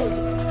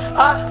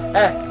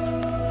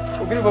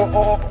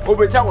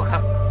 Over Jawaka.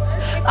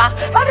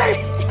 Ade.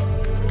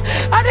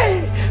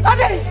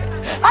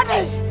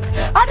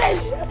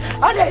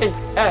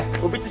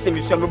 Obi ti se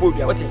mi so mebo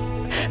bia. What's it?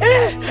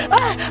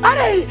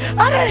 Ade.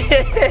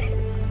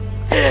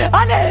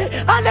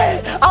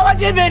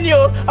 Awade meni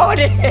o.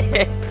 Awade.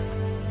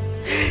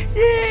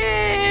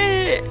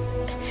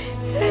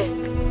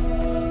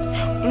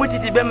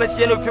 Mutiti be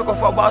masie no pick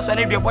of about so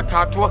na de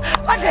botato.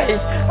 Ade.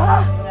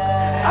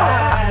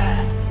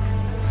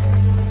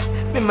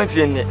 Me ma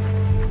fie ne.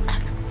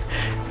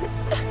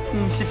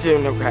 Si fie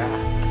no kwa.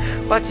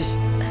 What is?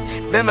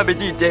 Be ma be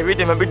di de we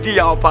de ma be di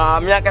ya pa.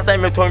 Me aka say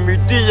me ton me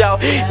di ya.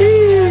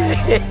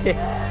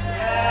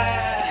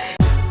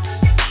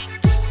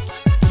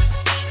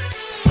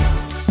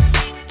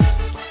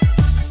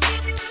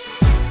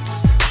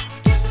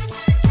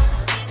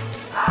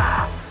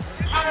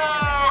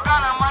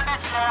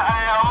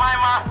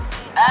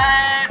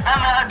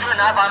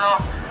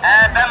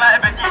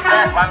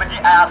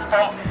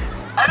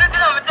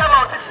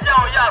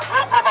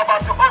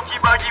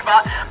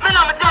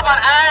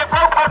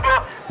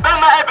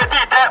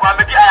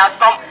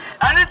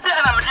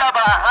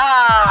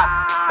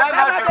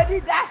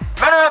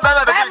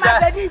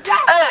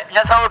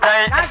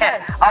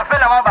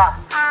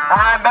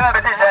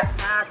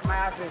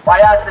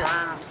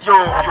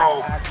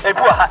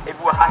 Ebuha.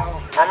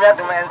 I'm here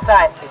to my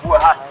inside.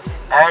 Ebuha.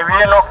 I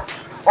really know.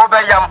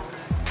 Obeyam.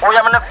 o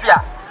ya mana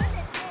fia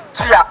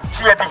tia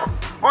bi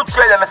o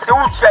tia ya me se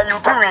o tia you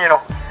do me no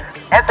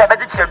esa be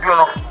tia du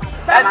no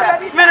esa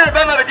me no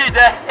be ma be di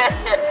de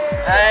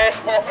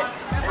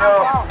yo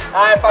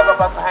ai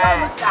papa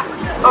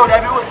oh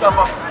that be what's come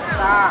up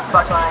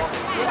but I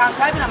am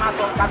climbing my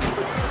top cap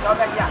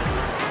over here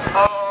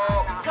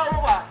oh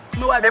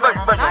no I never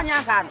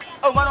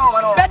oh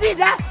mano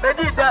bedida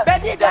Bama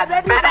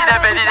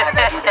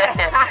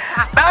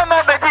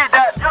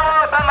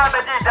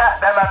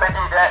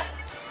bedida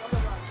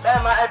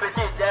Bama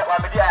ebedida wa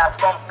bedi as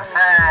come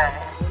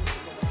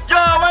yo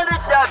man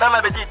this year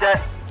Bama bedida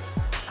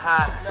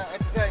ha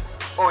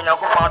oh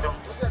nyako pado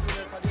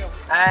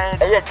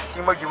yet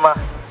simo djuma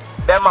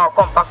Bama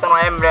come person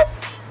emre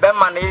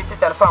Bama na yiti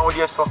telephone wo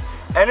die so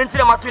enu nti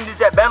na matun di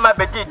se Bama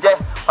bedida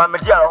wa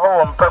medi ara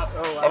ho mpam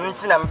enu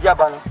nti na medi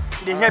aba no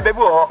ti de hia bebi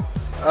wo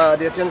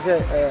they think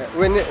say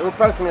when we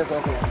pass me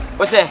something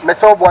o say me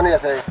so born here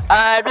say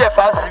be a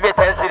 5 be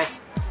 10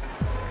 series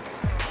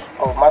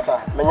oh massa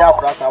me nya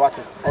akura sa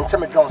wate enche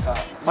me dwon sa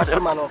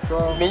man of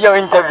me your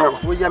interview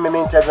we ya me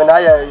interview na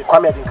ya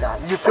kwame dinka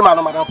you free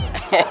man madam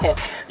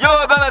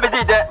yo Bama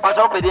bedida o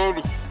to pe dey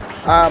bi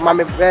ma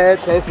me be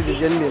 10 series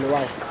yen me no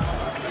why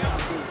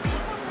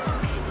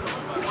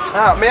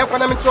me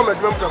yakwana me cho me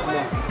dwom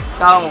problem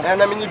sawo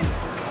na me nyibi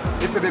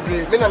ife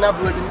bebre me na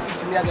bro bi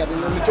sisi ni ade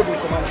no me to bi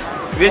komana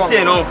we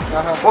say no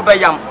wo be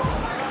yam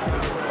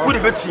wo de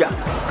betua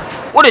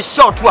wo de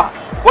short a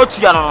wo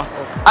tua no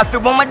afi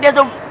bomma de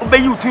so wo be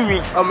yi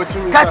tunwi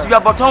catch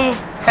your bottom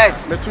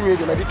yes me tunwi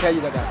de me di kai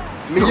daga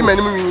me yi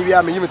mani me wi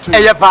a me yi me tunwi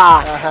eye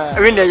pa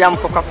we de yam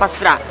kokwa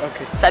fasra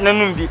sa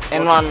nanum bi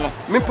eno ano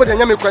me po de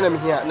nya me kwa na me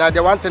hia na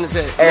the one thing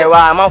say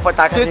wa man for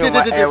taka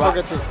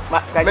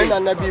me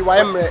na bi wa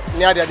emre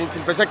ni ade ade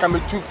ntim pese ka me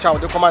tu chow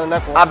de komana na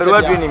ko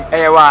abewa dunim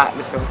wa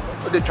biso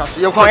de twa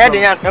so ye ko ye de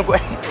yan ko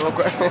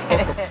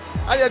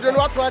I don't know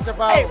what to watch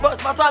about. Hey, boss,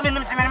 but I'm in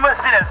the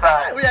experience.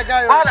 We are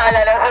going.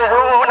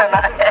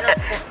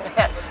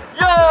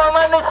 Yo,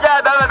 man, this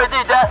year, Bama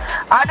bedida.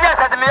 I just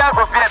had me out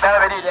for fear, Bama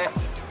bedida.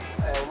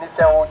 This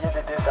year, we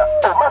did this.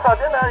 Oh, Massa,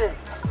 then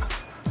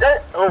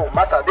oh,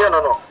 Massa, then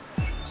no.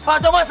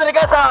 But I want to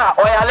get some.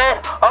 Oh,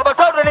 yeah, oh, but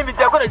I'm going to be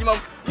a good.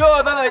 Yo,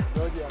 Bama.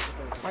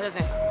 What is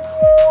it?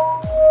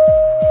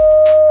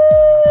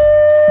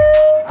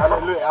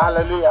 Hallelujah,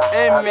 hallelujah.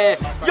 Amen.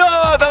 Yo,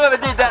 Bama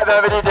bedida.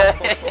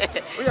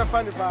 We are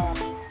funny, pa.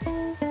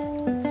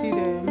 See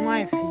the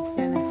wife,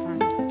 and the son.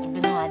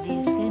 But no, I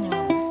didn't say no.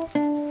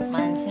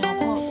 Man, see, I'm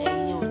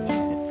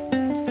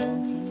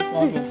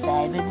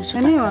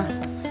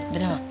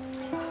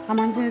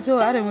going to so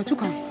I don't want to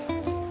come.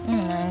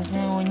 Man, say,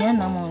 when you're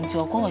not on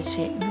your coach,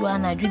 you are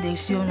not good, they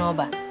see you no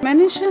back.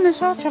 Manation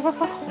is all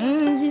Papa.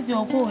 He's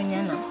your call,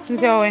 Yana.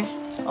 Enjoy.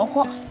 Or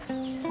what?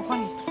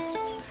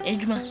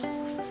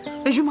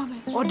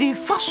 Ejuma, or the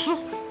first.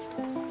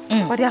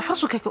 But they are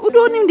fast cake. Who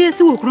don't need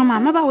this work,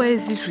 Mamma? Where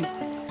is this tree?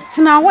 It's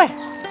now where?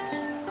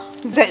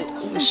 They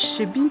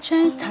should be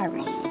chain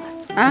tarry.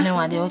 I know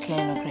what they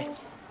okay, no pray.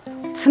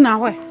 It's now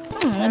where?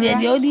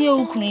 The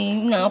audio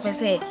clean now, per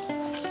se.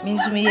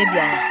 Means me,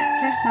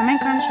 my man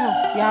can't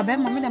show. Ya,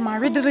 Ben, Mamma, my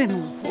read the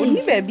ring.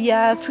 Only baby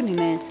are 20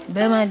 minutes.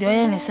 Bema, the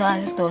oil is our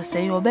sister,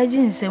 say your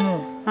begging some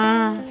more.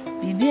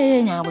 Be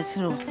a young but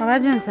true.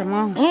 Begging some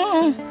more.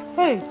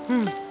 Hey,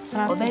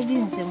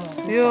 begging some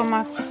more. You,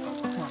 Matt.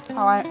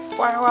 Why?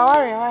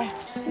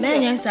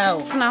 Then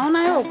yourself. Now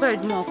I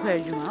quite more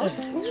quite you.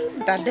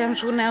 That damn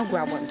should now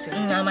go one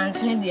thing. Now, man,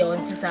 the old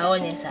sister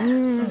on your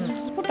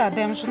side. Put that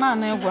damn should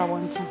not go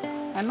one thing.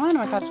 And when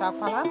I touch our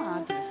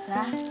palama,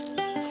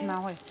 sir,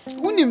 now,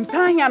 wouldn't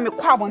pay me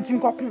quite one thing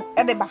cooking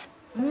at the bar.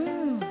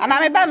 And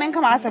I'm a bad man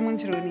come as a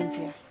muncher in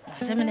here.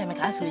 Some of them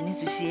ask we need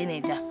to see an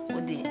age.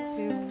 What dear?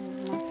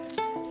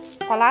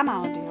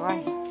 Palana, dear,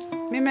 right?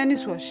 Me many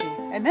so she.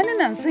 And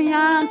then I'm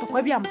saying to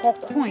Quabi and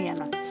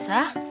Cocoon,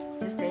 sir.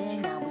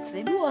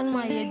 You on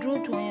my draw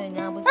to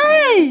your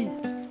hey!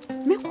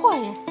 Me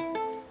quiet.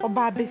 Or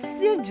Babby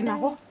siege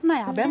now,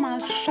 na Bema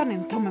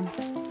shunning Tommy.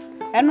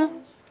 And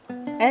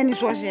any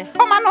so she.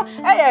 Oh, Mano,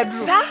 eh,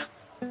 sir?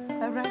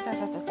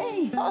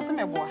 Hey, how's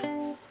my boy?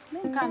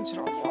 Men can't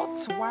show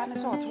you one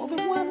is out. What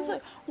one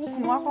who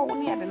can walk over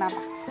near the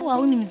number. Oh, I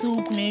only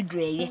so can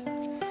dray.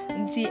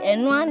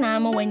 And one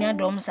arm when your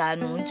doms are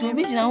known to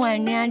be now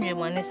when you are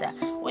one, sir.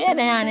 Where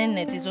they are in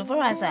it is so for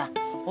us, sir.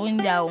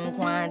 Onda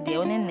unkwa de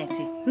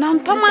oneneti na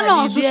ntoma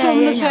na osuso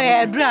mu so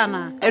e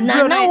adruana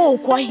na wo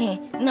kwo he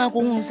na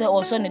ko hu se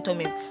oso ne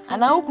tomem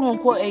ana okunu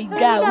ko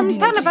ega udi ni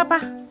na papa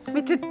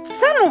meti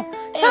sano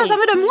sa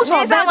me do mu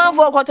so ba man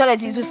for ko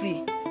toilet is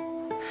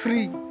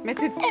free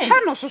meti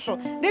sano so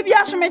de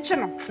bia so me chi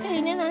no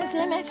ne na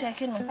se me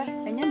check no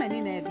enya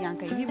mani na e bia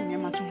nka yi me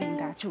ma tu bi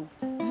nka chu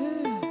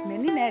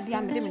mani na e dia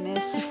me de me na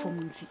si fom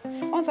nti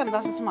on sa me da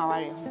so ti ma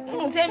ware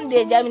ho ntem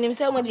de ja me nim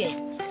se mo de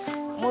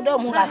Muda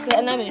muka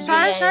kaya na me.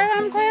 Sorry,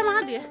 I'm going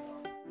mad here.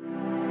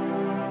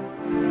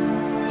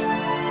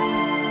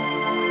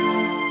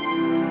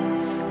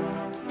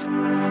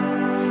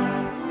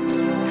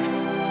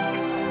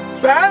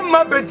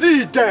 Bama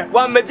bedide.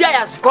 Wa media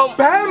yaskom.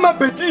 Bama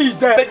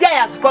bedide. Media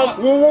yaskom.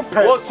 Wo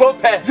pe. Wo so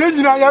pe.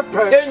 Yenyina ya pe.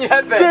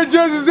 Yenyina pe. Se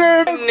Jesus.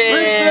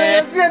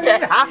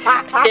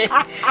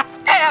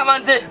 Eh,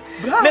 Amante.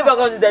 Never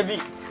go to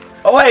David.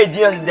 Oh, I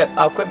did that.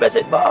 I could best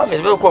ba me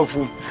be ko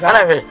fum.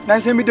 Ana he. Na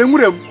se me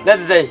denwuram.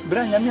 That say.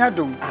 Bra nya me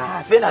adom.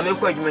 Ah, fe na me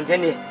ko adwuma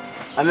ntene.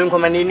 Ame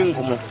nkoma na ni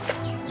nkomo.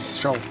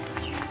 Show.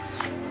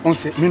 On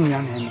se me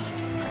nua na ni.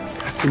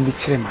 Asim bi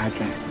kire ma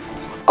adwen.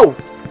 Oh.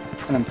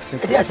 Ana mpese.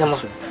 E dia sama.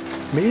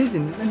 Me ye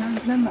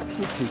na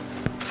kiti.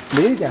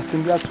 Me ye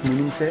asim bi atu me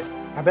nim se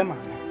abema.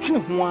 Hwene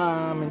ho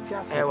a mente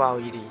ase. Eh wa o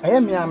yiri. Aye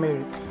me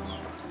amere.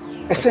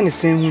 Ese ne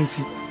sen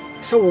hunti.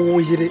 Se wo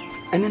yire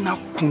ene na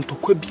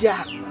kontokwa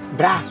bia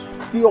bra.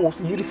 Ti yo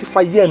yiri si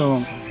fa ye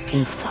no.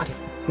 In fact,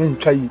 me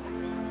ntwa yi.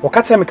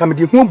 Wakacha me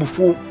kamede hu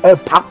abufu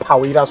papa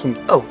we ira so.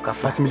 Oh,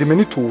 kafa. Me de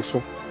mani to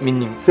so.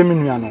 Minim. Se me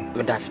nua no.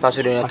 Me da spa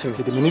so de na to.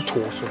 Me de mani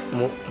to so.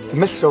 Mo. Ti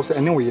mesrew se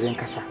ene we yire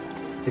nkasa.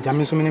 E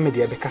jame so me ne me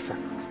de be kasa.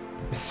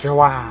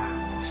 Mesrew a.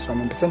 Mesrew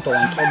me percent o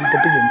wan to me de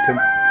be yentem.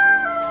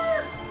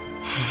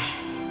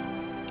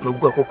 Me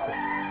gu akoko.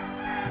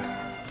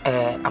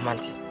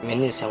 Amante, me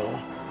ni sanwo.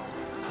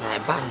 Na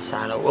ba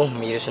nsa na wo hu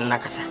me yire so na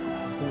kasa.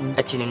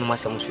 Ati ne numa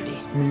sam so de.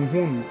 Me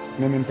hu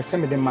me pese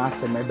me de ma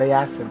asem e be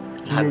ya asem.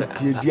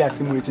 Di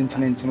asem we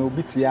chinchine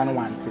obi ti ya no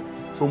wante.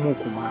 So mo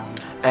kuma.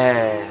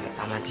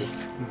 Amante.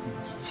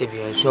 Se bi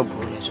enso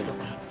bu ne so do.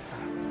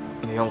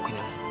 Me yonko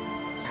ne.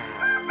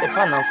 E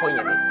fa na fo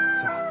nyane.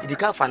 Idi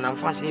ka fa na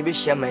fa se ne be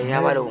hia ma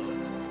ya ba do.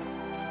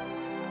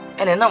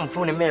 Ene na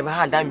mfo ne me ba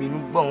ha da minu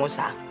bon wo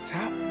sa.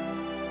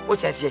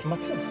 What I say?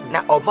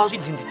 Na oba so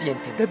ntintiti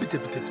yentem. Debi.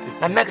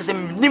 Na make say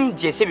nim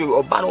die se bi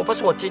oba na wo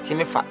person wo tete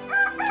me fa.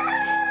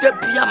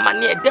 Debi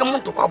amane e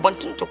dem to kwa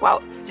bontin to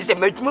kwa. Ti se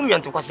madwuma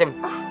mi to kwasem.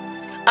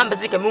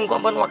 Ambezi ka mi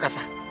nkwa no wakasa.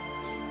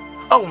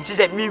 Oh, ti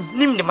se mi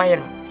nim de maye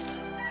no.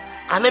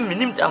 Ana mi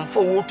nim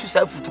amfo wo tu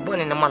sa football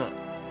ne ma no.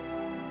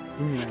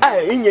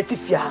 Enye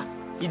tifia.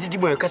 Ididi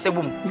bo kasa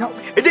bom.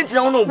 E den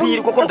tina wo no obi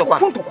yiri kokonto kwa.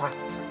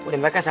 Wo de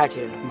make sa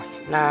akire no.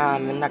 Na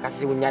me na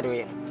kasa wo nya de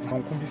we.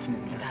 Konko bisini.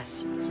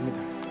 Das.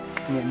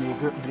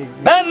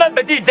 Bama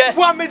bedide.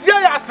 Wa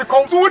media ya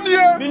sekon. So nie.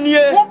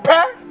 Minie. Wo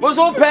pe. Wo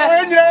so pe.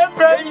 Enye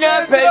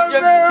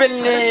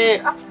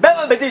pe.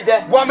 Bama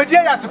bedide. Wa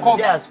media ya sekon.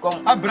 Yes,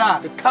 come. Abra.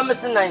 The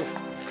commerce nice.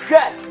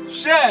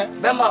 Share.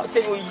 Bama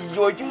say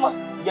you juma.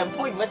 Yam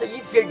point message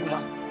if you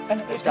juma.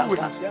 And if you would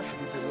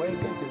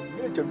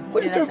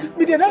what did I say?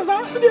 Me dey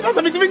answer.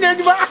 Me nya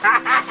juma.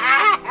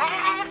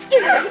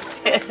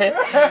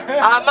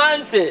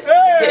 Amante.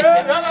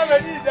 Bama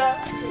bedide.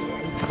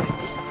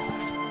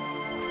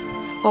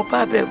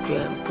 Opa be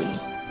kura mpuni.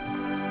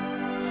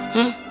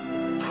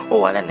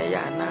 O wala na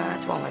ya na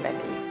swa wala na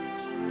ya.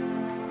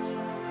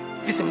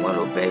 Fisi mo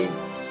lo be.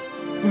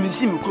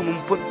 Misi mi kuro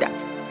mpoda.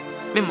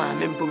 Me ma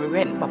me mpo me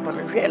wen papa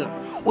me hwe no.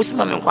 Wo si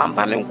ma me nkwa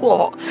mpa me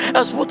nko.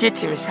 Eso wo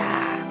tete me sa.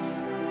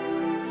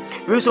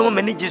 We so mo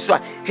mani jiso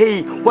a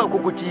hey wa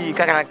kokoti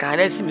kakana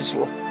kana si mi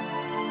so.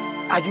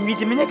 Adwumi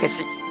de me nya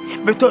kese.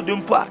 Me to do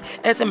mpo a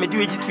ese me de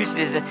weji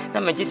twists na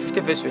me je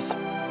 50 pesos.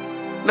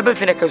 Me be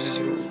fina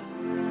kasusuru.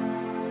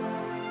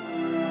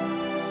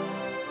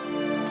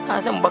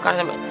 Some back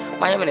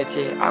my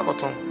amenity, I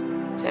got on.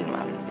 Send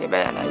one, the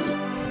bear and I.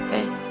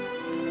 Eh,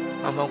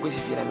 I'm not going to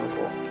feel I'm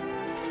poor.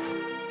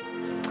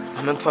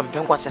 I'm in from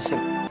Penquas.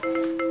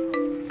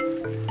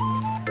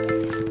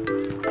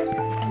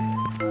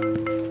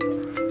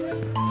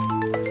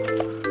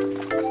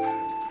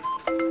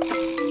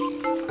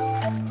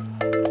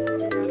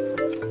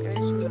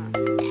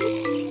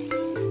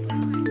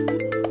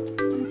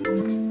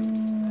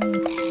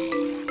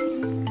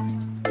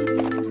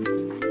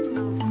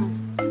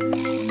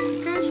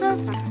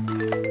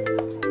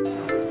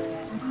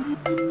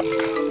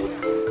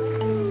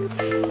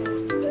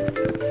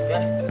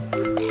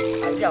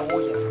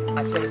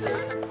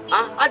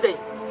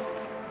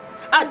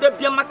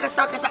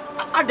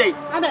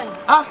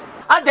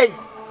 Adey.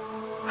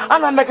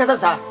 Ana mekasa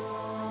sa.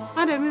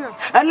 Adey mira.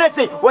 Ana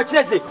say, what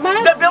you say?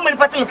 The bellman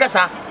pattern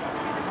kasa.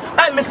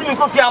 I miss me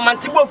coffee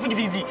amount to go for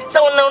the so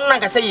no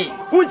nanga say.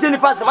 Who's any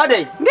pass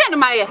Adey? Then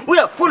my we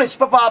are foolish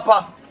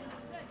papa.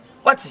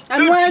 What?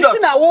 And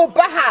when I will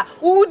baha,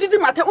 who did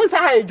matter once I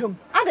had you?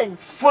 Adey.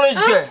 Foolish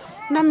girl.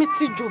 Na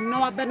meti jom na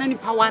wa bana ni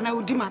power na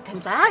udi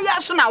matem ba ya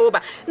so na wo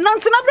ba na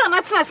ntina bra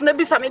na tena na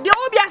bisa me de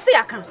obi ase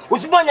aka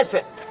Usubanya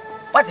fe.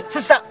 What?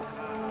 Sister.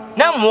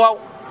 Na mwa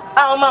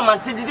a mama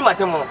ntidi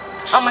matem no.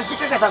 Amati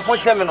kaka fo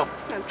cheme no.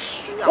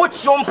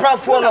 What's your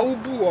platform na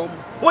ubu o.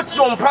 What's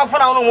your platform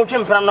na no mo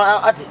twempra no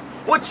ati.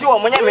 What's your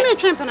mo nyame. Me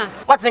twempna.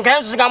 What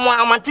nkan so ga mo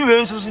amati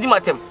we nso di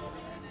matem.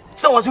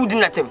 Se wo so udi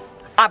natem.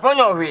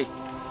 Abonyo hwe.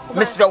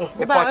 Mesrew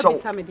me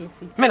pocho.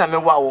 Me na me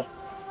wa wo.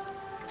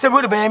 Se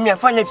we do be me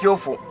afanya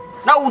fiofo.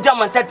 Na wo dia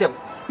mantetem.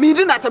 Me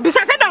di natem.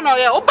 Bisa se don no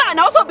ye. O ba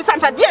na wo so bisa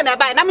mta die na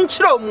ba na me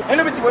nkyerɛ mu.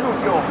 Eno biti we no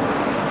fio.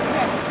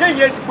 Ye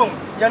ye ti bom,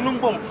 ya num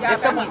bom, ya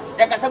sabom,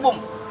 ya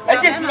kasabom.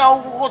 Ejetina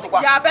wo to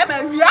kwa. Ya be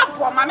ma wi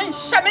abo ma me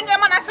nhye me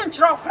nyema na se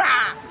nkyerɛ kra.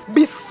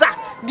 Bisa.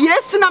 Die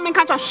esi na me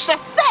nka to hye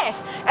se.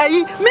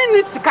 Eyi me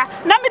ni sika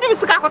na me de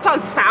sika akɔtɔ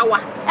nsawa.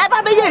 E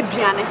ba be ye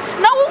aduane.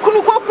 Na wo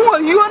kunu koku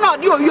oyuo na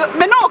ɔde oyuo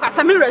me na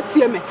ɔkasa me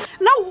ratie me.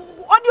 Na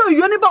ɔde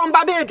oyuo ni ba on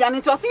ba be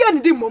aduane to ɔse ye ne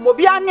di momo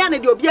bia ne ane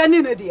de obi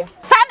ani ne de.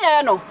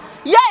 Sane no.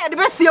 Ya ye de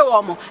be sie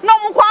wo mo. Na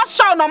mo kwa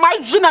shaw na ma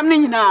dwunam ne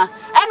nyina.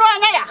 Eno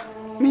anya ya.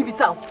 Me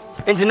bisa.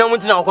 Enti na mo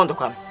ntina wo konto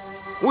kwa.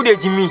 Wo de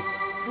Jimmy.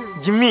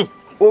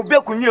 Obi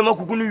akunyi ma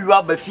kuku no wi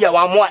aba fia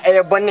wa mo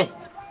eye bone.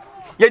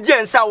 Ye di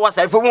ensa wo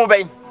sa ifo mo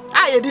ben.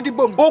 Ah ye didi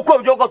bom. Wo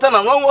ko jo koto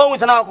na wo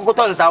sana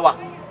kokoto nsa wa.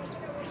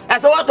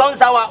 Asa wo to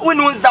nsa wa, wo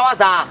ni nsa wa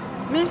sa.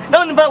 Me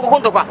na ni ba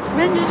kokonto kwa.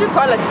 Me njiji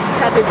toilet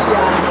ka de bia.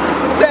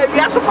 Be wi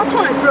aso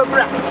koto na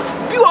brobra.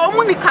 Bi wo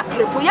mu ni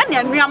kaplepo ye ne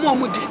anua ma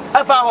mu di.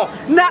 Afa ho.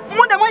 Na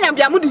mu de mo nya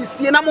bia mu di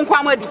sie na mo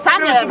kwa mo di. Sa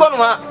na. Sibo no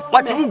ma.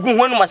 Wati ugu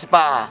ho no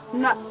masipa.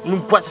 Na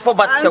nkwasefo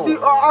bat se wo.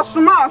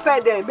 Osuma fe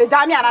de be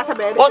jami ana se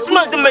be.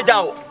 Osuma se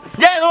meja wo.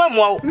 Je no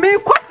mo wo. Me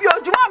kofi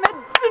ojuma me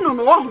di no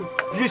me wo ho.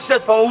 You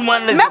said for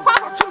woman. Me kwa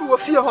to wo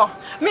fie ho.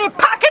 Me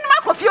park ni ma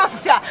kofi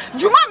osisi a.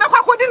 Juma me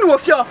kwa ko di no wo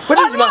fie ho.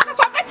 Onu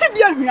so beti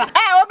bia hua.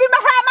 Obi me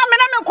hwa ma me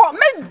na me ko.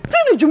 Me di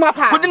ni juma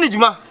pa. Ko di ni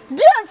juma.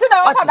 Di anti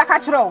na wo kwa baka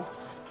kire wo.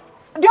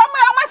 Di o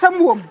ma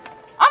sam wom.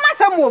 O ma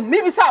sam wom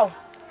me bi sa wo.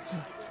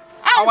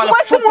 Awala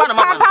fupa na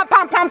mabano.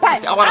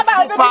 Awala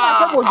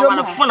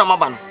fupa na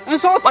mabano.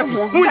 Wati,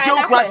 unti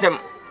okurasem.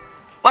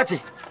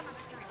 Wati.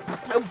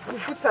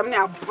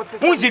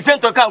 Unti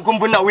fento ka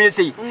nkombu na we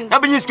sei. Na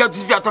benyi sika tu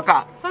fi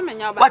atoka.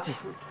 Wati.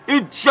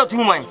 I shot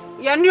woman.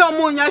 Ya ni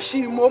omo nya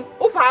hwi mom.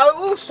 Upa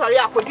u sori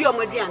akodi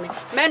omo aduane.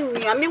 Men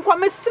nua me nkwa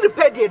mesiri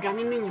pedi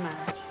aduane ni nyina.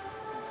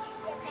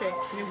 Hwe,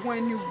 me ho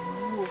ani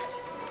wuo.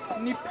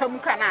 Ni pam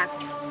kana.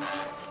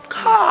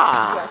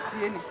 Ka.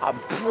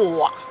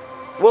 Aboa.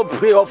 Wo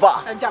pray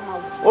offer.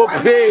 Wo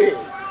pray.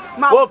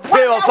 Wo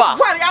pray offer.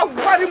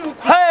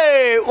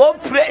 Hey, wo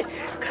pray.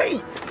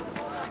 Hey.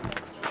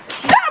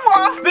 Come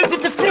on. Be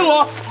fit free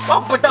wo.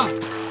 Wo put them.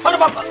 What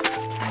about?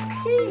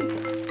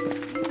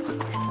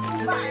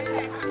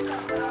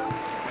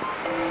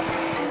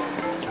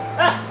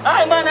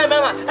 Hey,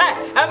 mama. Hey,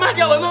 mama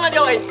dia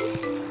way.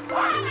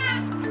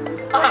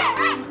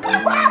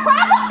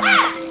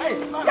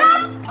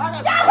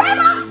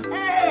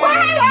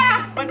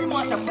 But you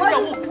must have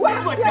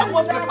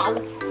what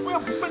we're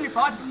buffing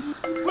party.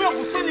 We're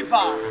buffing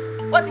pa.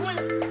 What you want?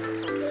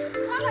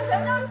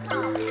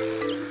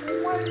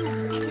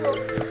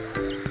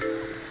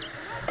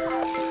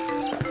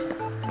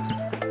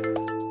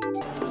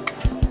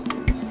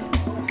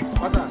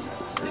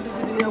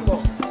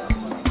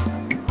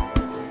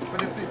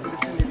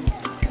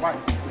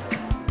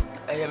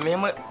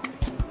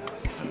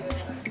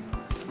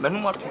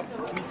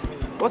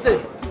 What's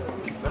it?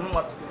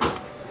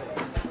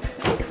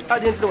 I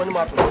didn't know any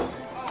matter.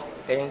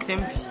 And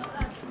simply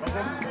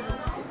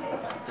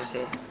to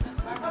say,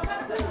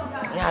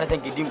 I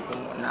think you didn't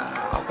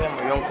now. Okay,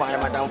 my young choir,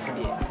 madam, for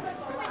the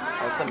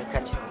I'll send me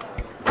catch.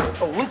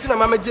 Oh, won't you,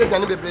 Mamma Jay,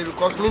 and be brave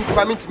because me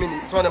coming to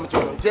me, so I'm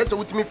just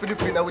with me for the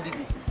free now. Did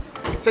he?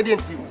 Said,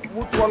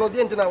 what one of the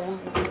internet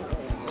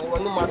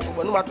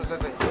no matter,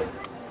 says it.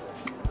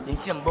 In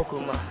Tim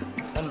Bokuma,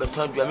 number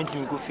 20, I mean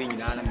to go fing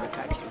and I'm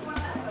catching.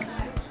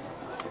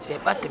 Say,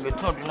 pass him a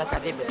ton, do not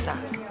have a son.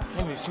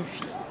 Let me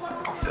Sufi.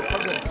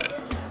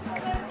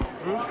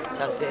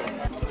 Some say,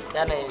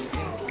 Dana is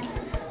simple.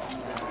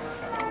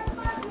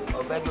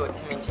 Or baby or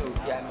Timenche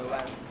with Yami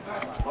one.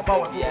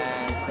 About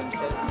some.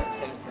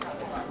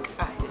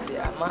 You say,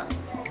 Ama,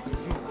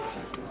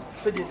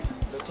 said it.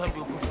 The time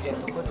you go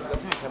to go to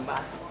Gasmi from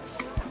Bar.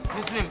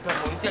 Miss Mimpa,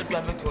 said, you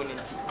are not on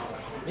it.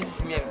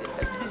 Mrs. Mimmy,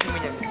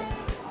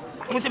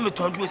 Mrs.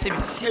 Miton, say,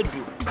 said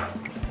you.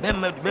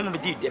 Remember,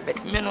 did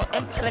but men or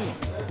empire me.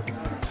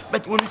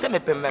 But when you say,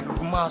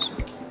 Gumasu.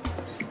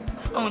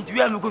 Oh, to be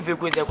a good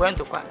because they're going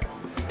to quack.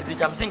 If you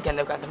come think and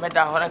they've got the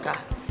metal honaka,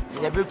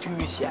 never to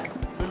miss ya.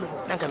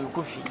 Thank you,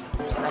 coffee.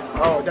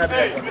 Oh, that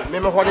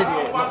remember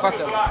holiday, my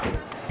cousin.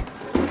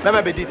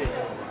 Remember, did it.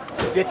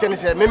 They tell me,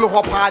 Mimi,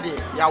 what party,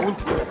 ya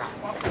won't be better.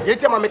 They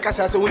tell my makers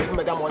as a winter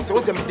madam, so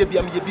once they be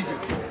busy.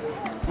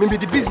 Maybe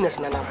the business,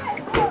 Nana.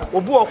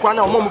 Obu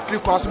Okwana, Mom free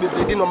class will be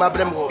breeding on my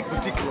bremo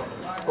boutique.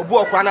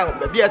 Obu Okwana,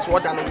 baby, as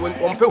what than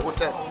one per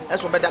hotel,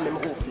 as what better me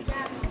who fee.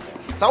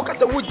 So,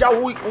 Cassa would you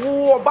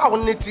about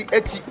nitty,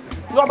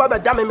 no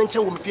about damn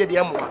mention will fear the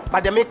Emma,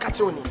 but they may catch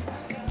only.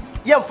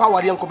 Young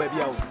flower, young baby.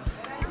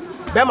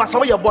 Bema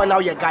saw your boy now,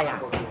 your guy.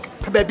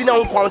 Baby,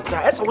 no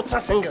contract, as a water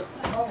singer.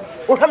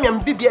 Oh, I'm a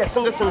BBS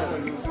singer.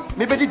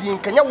 Maybe didn't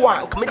can you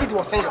one committee to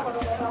a singer.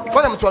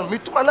 For them to me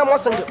to another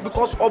singer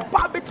because or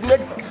Babbitt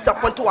made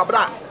disappoint to a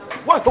bra.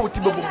 What would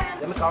you do?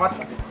 Let me come out.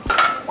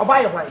 Or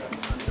buy a wine.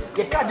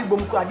 You can't do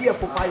boom idea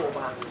for fire.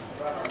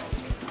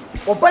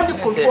 Or buy the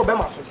control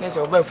Bema. Yes,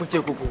 or buy for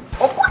Chico.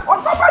 Or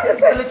what you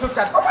say, little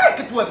chat, or buy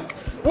it well.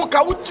 Walk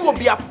out to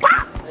be a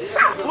pa,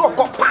 sa, no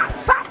cop,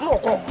 sa, no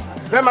cop.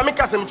 Bema make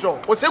us some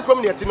trouble. Or say,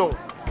 come near to know.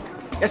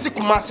 Yes,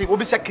 Kumasi will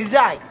be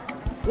Sakizai.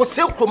 Was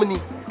so commonly.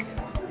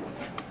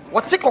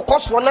 What take a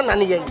cost one and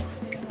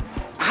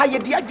ha ye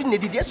di adwene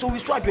di so wi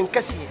so adwen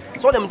kase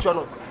so dem twa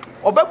no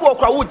obebu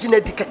okra wo gina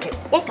di keke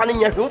wonfa ne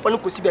nya hwe wonfa ne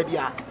kosi ba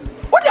bia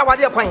wo dia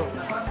wade kwan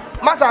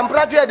masa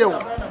ampradwe de wo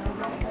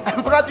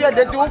ampradwe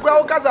de ti wo kra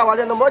wo kasa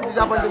wale no mo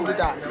disappointing bi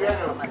da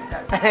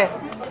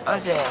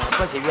ase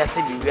ko se wi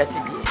ase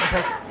bi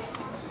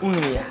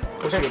unia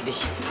o so de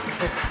shi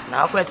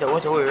na akwa se wo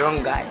so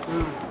wrong guy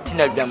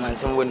tina dwaman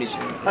sem woni su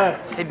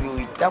se bi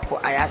wi dako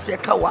ayase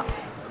kawa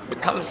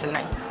becomes 9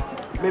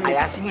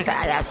 ayase mi sa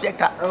ayase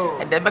ka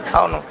e de be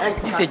ka no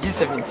this is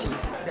G17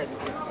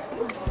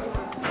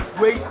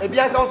 we e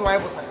bia sound so why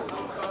bosa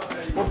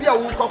obi a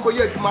wo kokko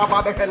ye adwuma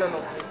ba be hwe no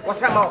wo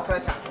se ma o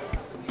pressure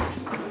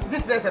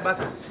dit se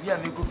basa bia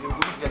me ko fi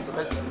to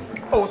ka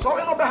oh so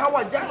e no be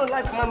how jano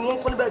life man won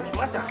ko ne ba bi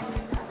masa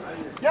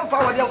yam fa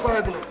wa dem ko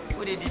ha bi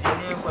o de didi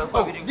ne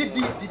ko bi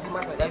didi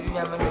masa da bi mi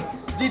amano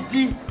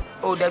didi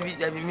oh da bi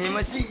mi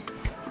masi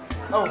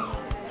oh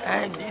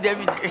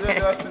David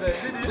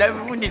la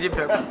bi ni de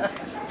pe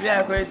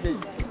bia ko ese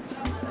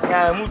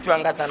ya mutu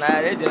angasa na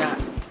ready na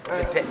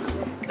pe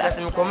that's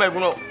me come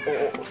eguno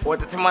o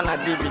tete man na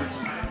baby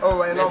nti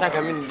oh I know esa ka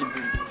mi ni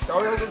bi so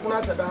we just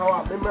na se be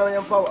hawa me me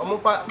yam fa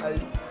amufa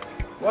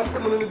one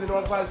time no bi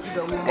no fa si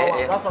da mu ma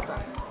wasota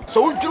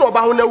so we juno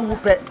ba ho na wu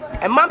pe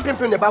e man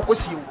pimpim ne ba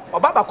kosi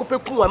oba ba ko pe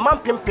ku e man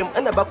pimpim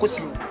e na ba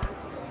kosi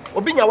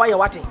obi nya wa ye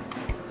wate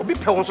obi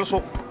pe won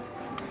so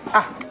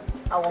ah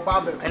awo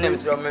ba be ene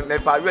mse me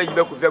fa wi yi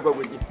be ko fi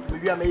agwagodi me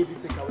wi am e bi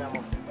take away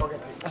am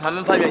forget it ha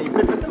me fa wi yi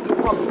me person to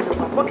come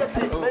forget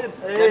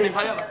it me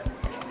fa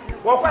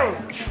wo kwan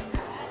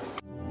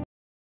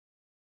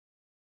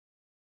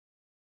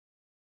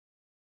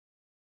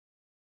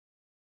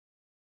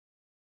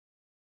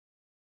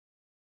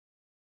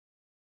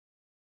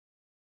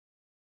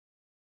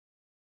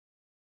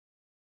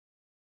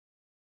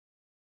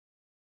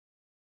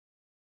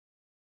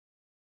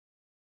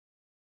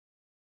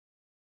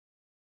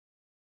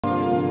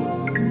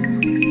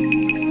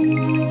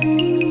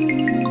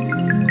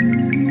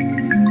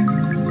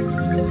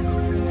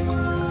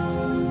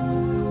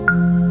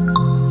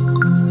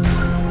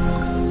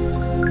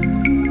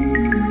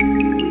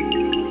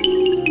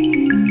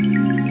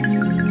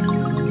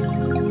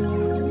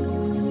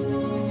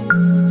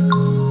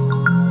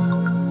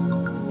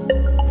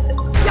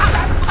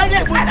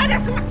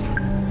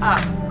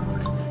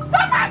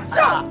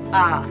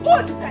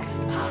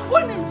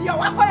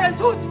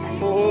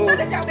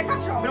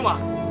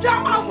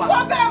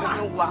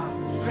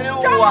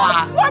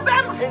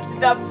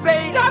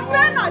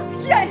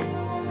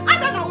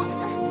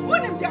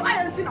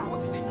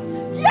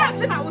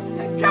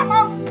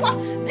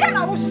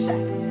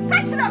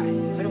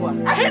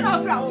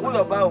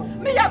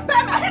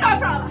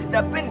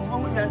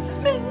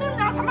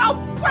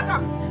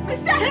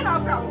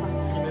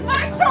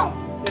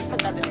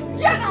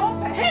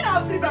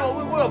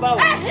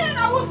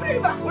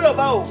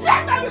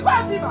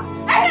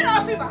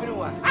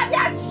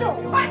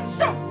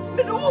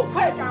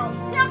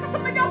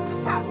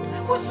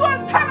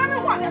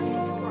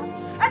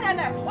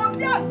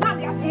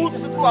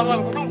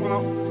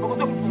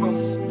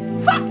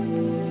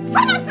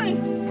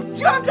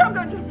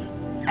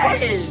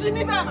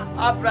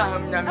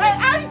Abraham nyame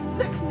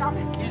Isaac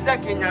nyame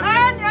Isaac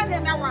nyame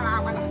na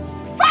wala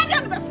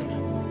Father besi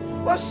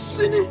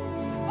osini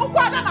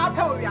okwada na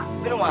ape oria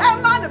e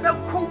ma na be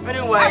ku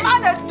e ma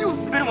na do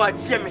bere wa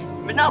tie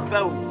me na akwa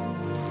wo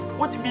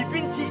what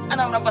bibinti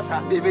ana na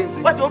basa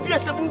bibinti what obi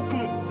asabu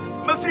kunu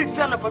ma free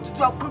fi na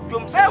patutu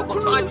akodom se ko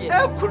to ade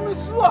e kunu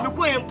suo me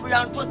ko empu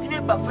ya nto ti me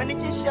ba fa ni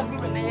chishia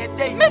me na ye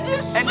dai me di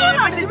suo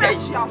me di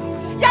beshia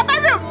ya ba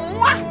we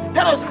mwa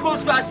that was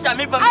supposed to ask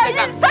me ba me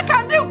ka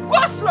second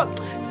go slow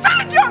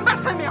Dion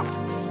Basamio.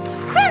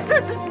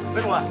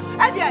 Benoit.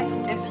 Adia.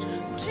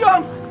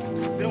 Dion.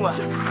 Benoit.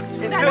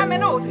 Na me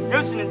no.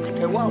 Yesu ni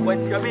tike wa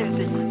ti obi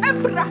nse.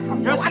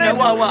 Abraham. Yesu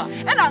na wa.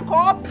 E na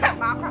ko pe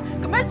ma akwa.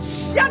 Ka me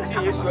chia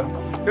na Yesu.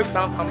 Yesu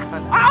na pam.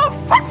 Ah,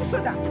 fuck so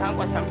that. San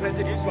kwa san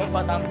president Yesu on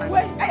fa san.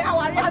 Wait, hey,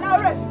 awari na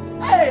ore.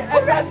 Hey,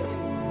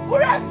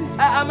 ure.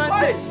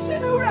 Amante.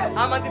 Ure.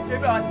 Amante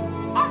febe what?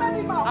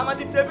 Amante ma.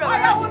 Amante febe.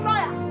 Oya wo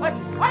noya. What?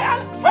 Oya.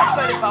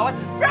 Felipa what?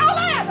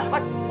 Frauleya.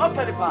 What? What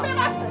Felipa?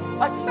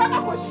 What? Mama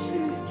ko shi.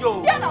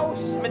 Yo. Ya na wo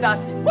shi. Me da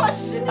si. Ko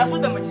shi. Aso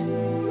da machi.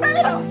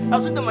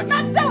 Aso da machi.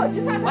 Na da o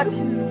ji sa. What?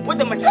 What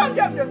da machi?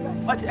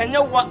 What? Enya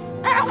wa.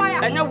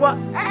 Enya wa.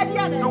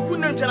 Dia na. To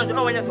kunna ntena do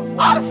wanya to fo.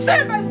 Oh,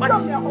 say man.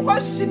 Ko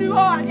shi ni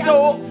ho.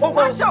 So,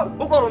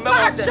 oko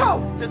remember say. To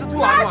tutu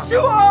wa.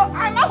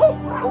 Ama ho.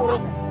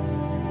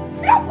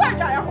 Ya kwa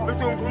ja ya ho. Me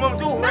to nkuruma me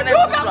to ho na.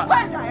 Ya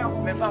kwa ja ya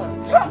ho. Me fa.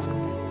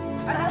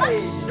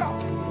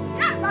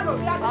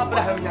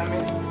 Abraham nyame.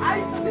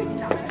 Isaac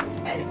nyame.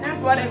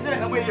 Yesu wale sene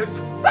kama Yesu.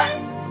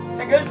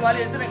 Sege Yesu wale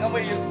sene kama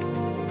Yesu.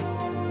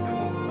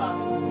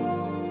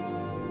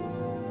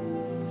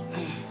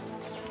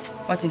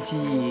 Watinti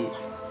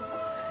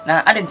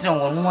na adentina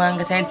wonu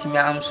anga sentimi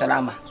am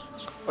salama.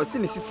 Osi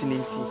ni sisi ni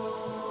nti.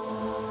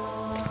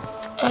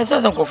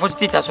 Sasa ko foto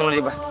tita so no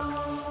riba.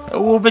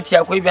 Wo beti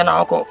akwa bia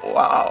na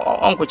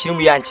onko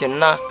chirimu ya nche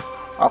na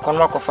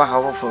akono akofa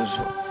ha fofo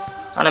so.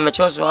 ana me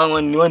chose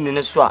wan ni wani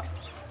ne so a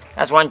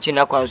as wan chi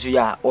na kwan so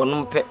ya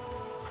onum pe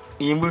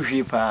yimbu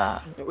hwi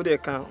pa wo de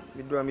kan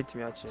me do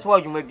ametimi achi so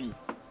adwuma bi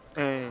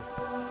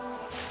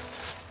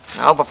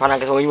na papa na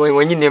kasa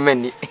wonyi ne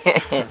mani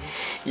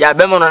ya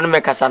be mo no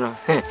me kasa no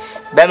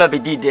be ma be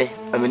dide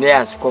amene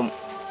ya skom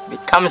be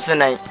kam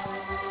senai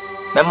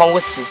be ma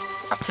wosi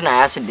atena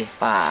ya se de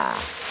pa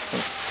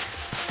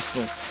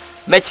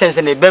me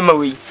chense ne be ma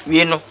wi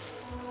no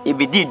e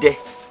be dide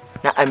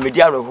na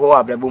amedi aroho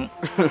ablabom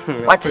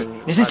wate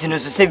ni sisi no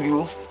so se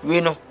biwo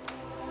wi no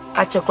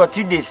a check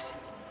 3 days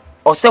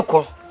o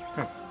seko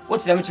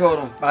what dem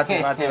choro bati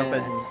no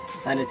pedi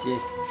sanity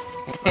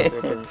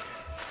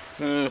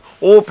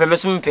o pe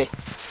mesumpe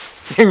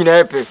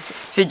nyina pe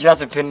se gira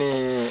so pe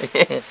ne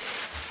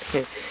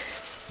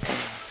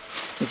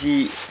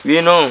di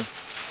wi no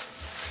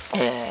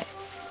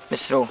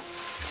mesro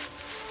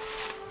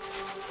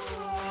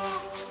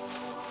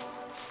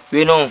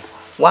wi no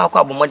wa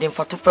kwa bomodin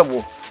fa to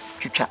pebo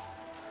twitwa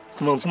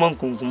kuma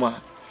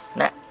nkunkuma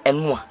na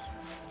enua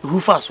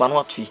rufa so anu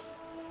atui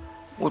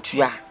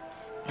otua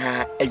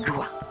na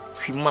adwua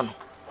hwima no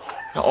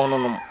na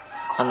ononom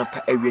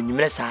anopa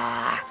awianyimre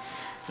saa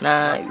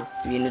na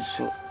wienu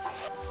so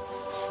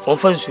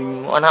onfa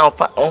nsunyu ona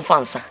onfa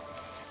nsa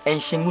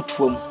enhye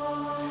mutuom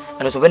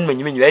ana so ben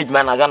manyime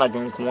adwuma na adwa na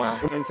dwonko a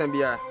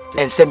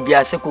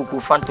ensambia se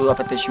koku fanto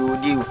apatahye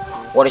odi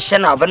wo rehye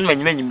na ben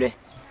manyime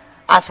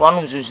aswa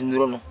no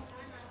nsunsunuro no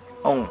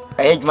on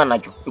adwuma na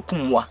dwo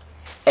ekumwa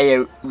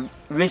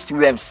waste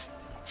worms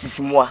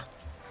sisimwa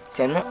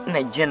teno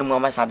na gene mu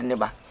amasade ne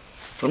ba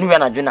to no wi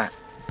na dwo na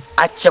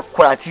a check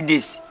 3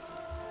 days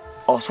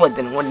also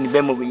den won ni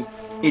be ma wi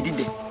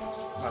edide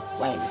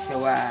why me say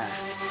wa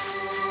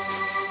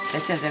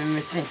eche se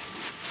me se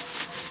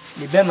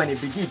ni be ma ni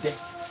bigide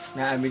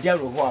na media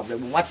roho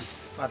ablabu wati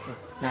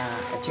na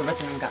eche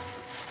betin nga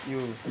yo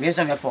me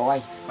so me for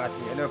why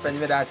wati ene ofanyi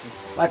be dasi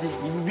wati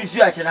bi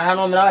su a che na ha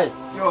no mra why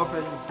yo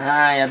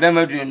ofanyi ya be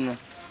ma du no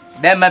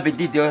be ma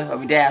bigide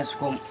obi dey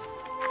askom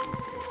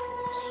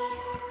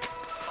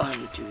 1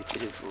 2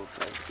 3 4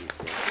 5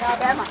 6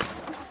 7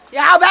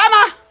 ya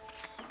bema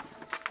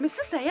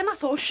Mrs. Sayana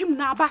so shim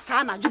na ba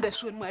sa na juda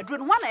suo mu aduro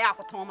no wana ya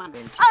akoton ma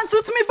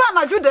antu tumi ba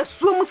na juda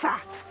suo mu sa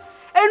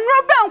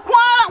enro ben kwa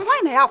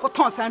wana ya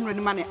akoton sa enro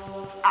ni ma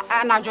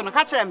na jo no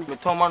ka kire me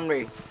ton man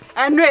re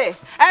enre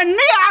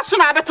aso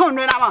na beton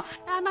enro na ma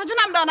na jo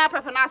na mda na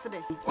prepe na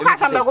asede o ka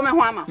sa go me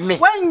ho ama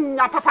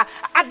wanya papa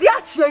ade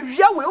a tie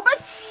awia we o be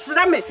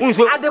kire me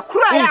ade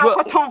kura ya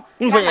akoton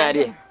unzo ya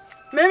de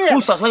Meme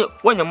usa so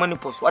wanya money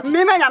post what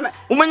meme nya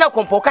umenya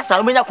kompo kasa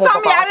umenya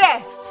kompo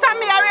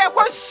Samiare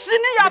ko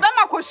shini ya be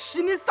ma ko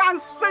shini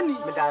sansani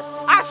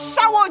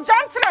ashawo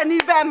jantre ni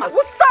be ma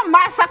usa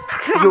masa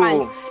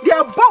kramai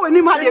de bo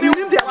ni ma de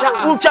nim de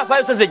u cha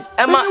fa sausage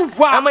ema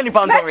ni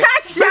pound re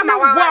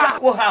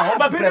wo ha ho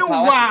ba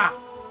prepa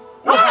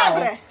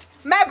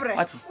Mebre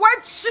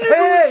what shini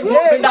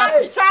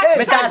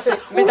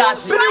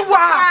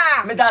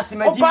medasi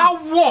oba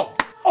wo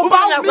Oba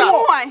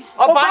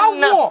wo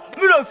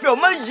mi lo fi o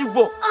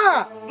majibo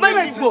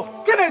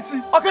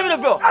keneti okay mi lo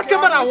fi o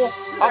akema na wo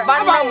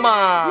oba na ma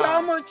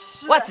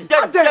what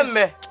dem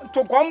me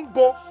to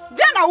kombo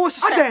je na wo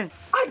hye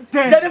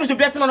dem me so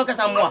biati ma no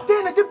kasa mo a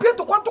dem na de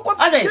biento kwanto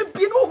de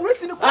bi no wo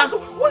resini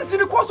kwanto won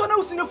sini kwaso na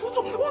usini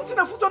futu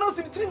na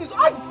usini trini so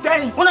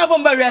aden wona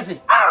bomba wiase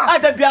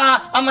ada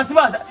bia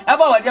amantiba e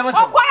ba wadi amase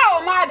okwa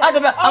o ma ada ada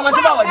bia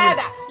amantiba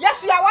wadi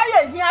yesu ya wa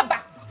ye hia ba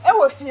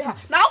ewo fie ha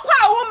na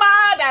okwa wo ma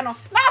ada no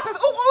na pese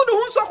udu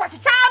hu so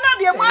kwachicha na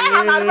de mu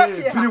ha na ba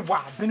fie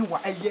bini wa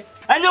eye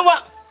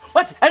anyawa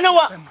what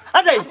anyawa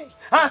adai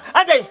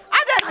adai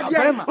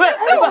we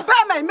se o ba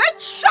me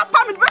chapa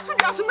me betu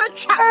dia so me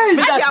twa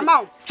me dia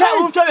ma twa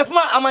un twa be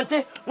fuma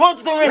amante won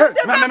to me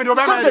me do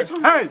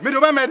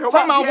ba me o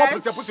ba ma wo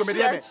puso me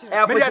dia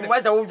me dia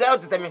me za wo dia o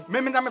tete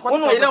me na me ko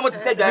to ina mo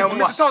tete dia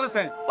mo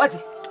what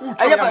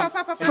ayaba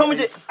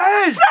somje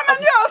frama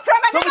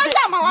ni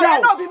jama wa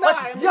no bi me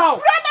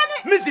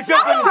Missy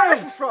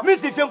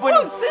Fimponi.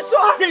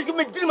 Tell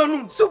me, deal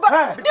manum.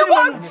 Super. They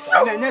want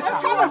true.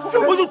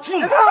 Was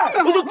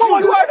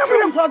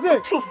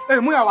it true? Hey,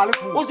 Moya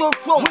Walefu. Was it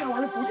true?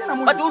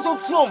 But it was so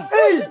true.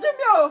 Hey,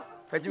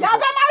 Jimmy.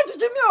 Yaba ma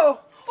Jimmy. Oh,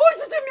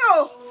 Jimmy.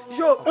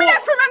 Yo, me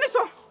frama ni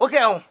so.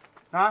 Okay,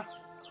 huh?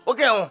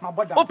 Okay,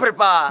 o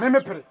prepare. Me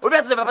prepare. O be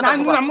se be pata.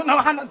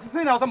 Na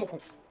sin na osamo ko.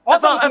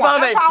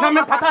 Na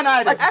me pata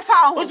na ide.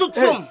 Was it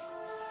true?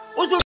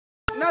 Was it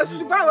na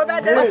suba we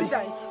be dey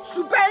sidai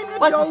suba ni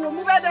bi o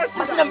mu be dey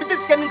sidai na me dey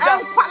scan nka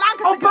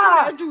oba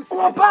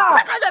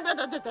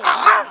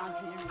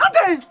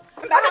adai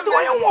na ti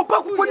wa yan oba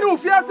ku ni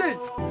ofiase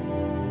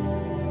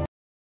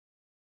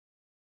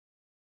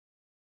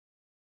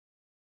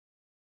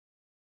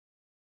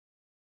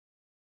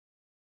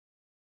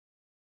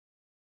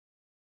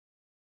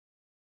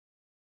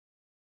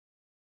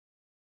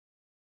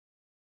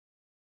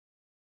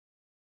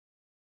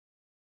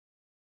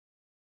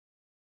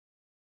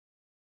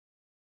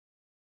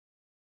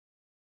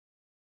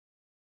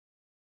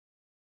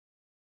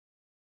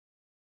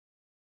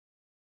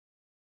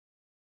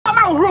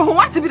ahoro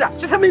what be that?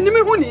 She say me ni me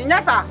hu ni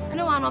nyasa.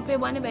 No one no pay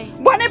bone be.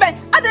 Bone be.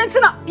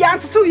 Adentina ya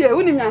ntutu ye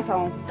hu ni nyansa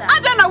ho.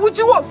 Adena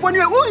wuji wo fo ni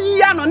unyi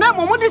ya no na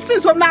mo de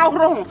sinsom na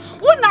ahoro ho.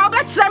 Wo na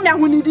oba kira me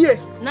ahunidie.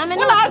 Na me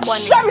no what bone.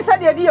 Share me say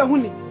de ye hu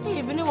ni.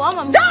 Eh bi ni wo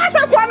mama. Ja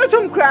say kwa no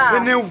tum kra.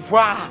 Ne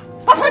wa.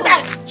 Papa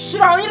dai.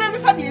 Shira yire me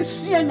say de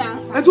esue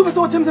nyansa. And you be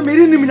so chem say me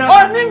ri nim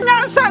nyansa. Oni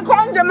nyansa ko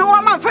nje me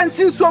wa ma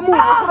fancy so mu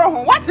ahoro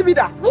ho. What be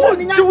that? Wo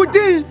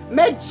jiwudi.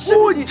 Me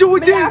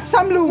jiwudi.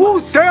 Assembly. Wo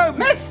say.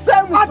 Me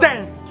say.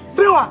 Aden.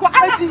 Brewa,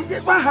 ati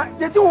wa ha,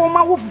 je ti wo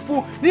ma wo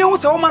fufu, ni e wo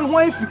se wo ma no ho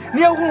afi,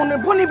 ni e hu ne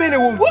boni be ne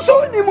wo. Usu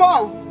ni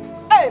mo.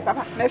 Eh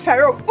papa, me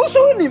fero.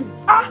 Usu ni.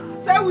 Ah,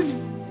 say uni.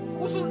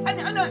 Usu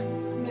ana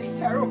me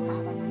fero.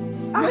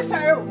 Me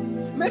fero.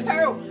 Me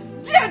fero.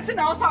 Die ti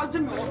na o so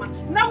me wo ma.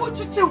 Na wo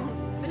tutu hu.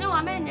 Me no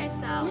wa me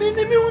nesta. Me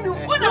ni me hu ni.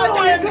 Una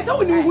do ye kasa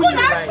wo ni hu ni.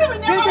 Una se me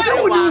ni. Kasa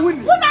wo ni hu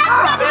ni. Una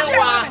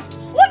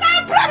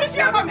pra me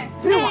fia ma me.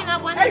 Brewa na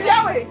bone. Eh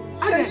yawe.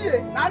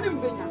 Aye, na ni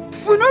mbenya.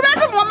 Funu be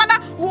to mo mana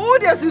wo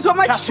de sinso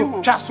ma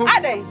chichu.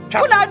 Aden.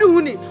 Una do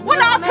huni.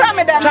 Una pra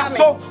me da na me.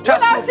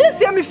 Una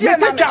sisi me fie na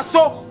me.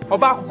 Twaso.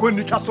 Oba akoko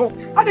ni twaso.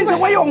 Aden je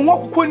waye onwo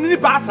akoko ni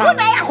baasa.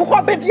 Una ya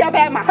akoko bedia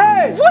be ma.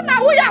 Una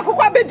wo ya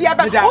akoko bedia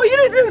be. O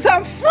yiri din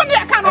sam funu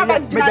ya ka na ba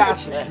dina.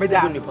 Me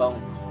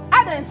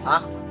Aden.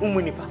 Ah,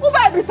 nipa. Wo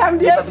ba bi sam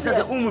dia. Bisa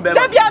se be ma.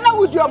 Da bia na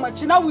wudi o ma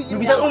chi na wo yi.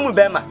 Bisa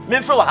be ma. Me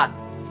mfre wa ha.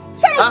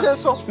 Sam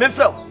so. Me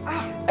mfre.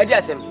 E di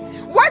asem.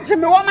 Waji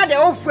me wo ma de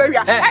o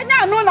fuawia.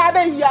 Anya no na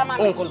ba yi ama.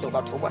 On konto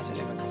ba to bo asem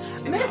me.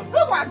 Me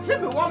se waji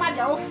me wo ma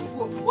de o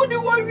fuo. Wo di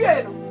wo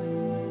wie no.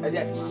 E di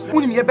asem.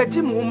 Unim ye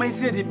beti mo man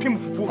se de pim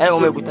fufu. E wo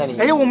ma ekuta ni.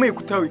 E wo ma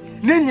ekuta we.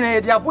 Na nyina ye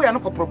de aboya no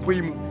popropo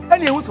yi mu.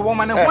 Ene ehu se wo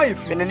ma na ho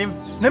afi. Nenim.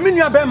 Na me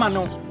nua be ma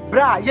no.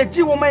 Bra ye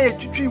gi wo ma ye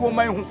twitwi wo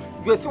ma hu.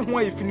 Yo se ho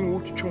afi ni wo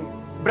twitwu.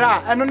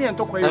 Bra eno ne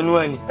ento koye. Enu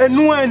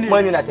ani.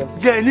 Mani na tem.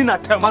 Ya ni na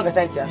tem. Man ka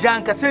sentia. Ya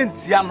nka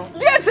sentia no.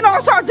 Die ti na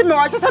o so agi me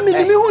wa chese me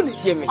ni me hu ni.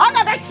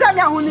 Ona be kire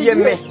me ahuni. Sie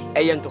me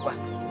eye ntokwa.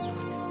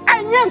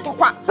 Enye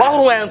ntokwa. Wa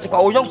horo eye ntokwa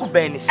o yonko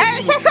ben ni se.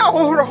 Se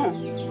hohoro ho.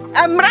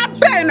 Emra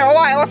ben no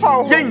wa e wo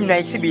so. Ye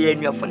nyina se be ye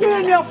nuafo ne.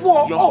 Ye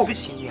nuafo. Yonko be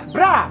sinua.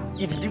 Bra,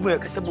 ifidi mo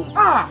kasa bom.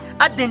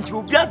 Adenti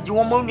obi ade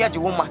wo ma nua age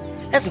wo ma.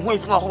 Ese ho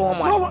ifima horo ho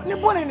ma. No, ne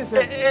bone ni se.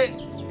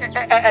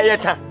 Eye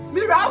ta.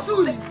 Mi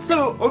rasu. Se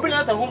obi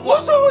na ta ho bo.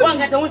 Wan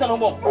ka ta ho sa no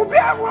bo. Obi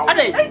awo.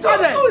 Ade.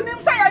 Rasu nim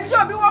sa ya nje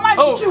obi wo ma.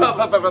 Oh,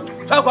 fa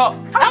ko.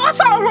 Awo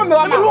so horo me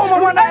wo ma.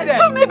 Wo na de.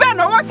 Tu mi ben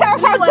no wo se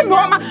so agi me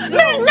wo ma.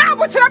 Me nya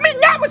abutira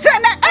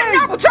na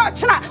enya abutira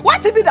china.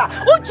 What be that?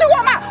 Uchi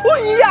wo ma.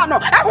 Uyi ya no.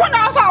 E ho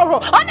na so horo.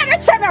 Ona be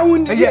che me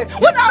huni.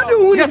 Wo na do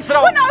huni.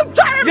 Wo na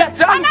dware.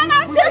 Yes, Ana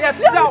na se.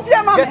 Yes,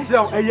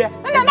 eye.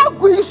 Ena na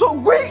gui so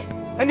gui.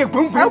 Ene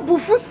gbungbun.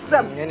 Abufu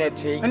sam. Ene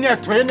twi. Ene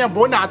twi ne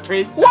bo na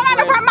twi. Wo ma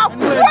na kwa ma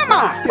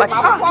puama.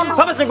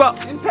 Fa bese go.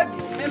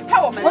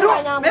 Mpa wo me.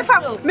 Me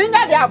fa. Me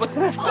nya de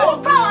abotire. Wo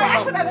pa wa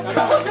asena de.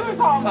 Wo ti mi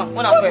to.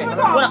 Wona twi.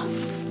 Wona.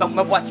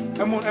 Ma boati.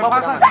 Emu e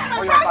fa sa.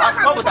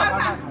 Ma bota.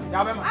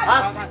 Ya be ma.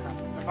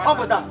 Ma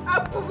bota.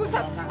 Abufu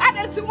sam.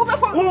 Ade ti wo be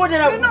fo. Wo de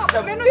na abufu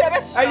sam. Me no ye be.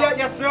 Eye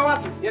yesrew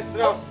what?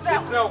 Yesrew.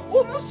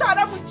 Wo mu so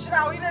ada mu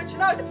chira wo ire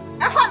china. E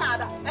ho na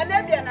ada. E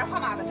na bia na ho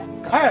na ada.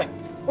 Hey.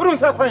 Urun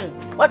say kwan.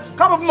 What?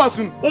 Ka ba ma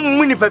sun.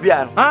 Muni fa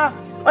bia no. Ha?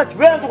 What?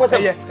 We want to go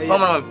say. Fa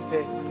ma.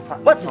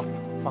 What?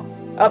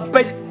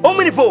 Abes.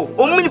 Muni fa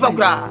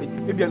kura.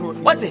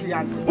 What?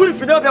 Uri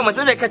fi do bia ma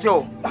tze kache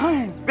o.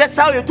 Be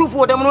saw you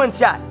tufo dem no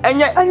ntia.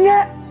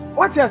 Enye.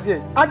 What you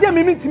say? Ade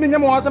me mintimi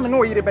nyem wo say me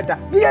no yire beda.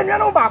 Ye nua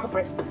no ba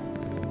akopɛ.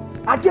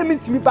 Ade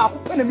mintimi ba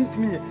akopɛ na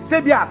mintimi ye. Say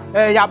bia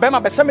ya ba ma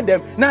be hyɛ me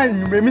dem na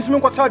nwumre mi so me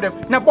nkɔkyɛw dem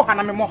na bɔ ha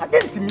na me mo ha.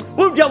 Entimi.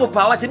 Wo dua bo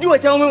pa. What di wo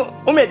kyɛw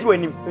o me di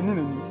wanim. Eni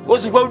na ni.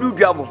 Osu kwa du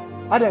dua bo.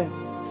 Ade.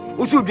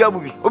 Osu dua bo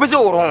bi. Obese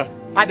wo ro.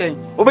 Ade.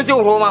 Obese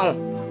wo ro ma ho.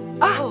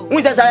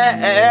 Won say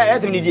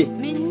etim ni die.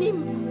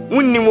 Minnim.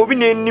 Wonnim obi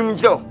na nim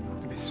kyɛw.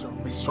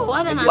 So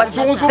what na? What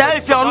so say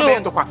fi ono.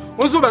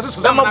 Wonso be so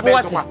so na be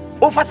to kwa.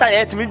 O fa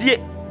say etim die.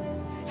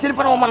 Sini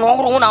pa na wo ma no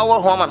horo na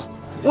wo ro ma no.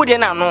 Wo de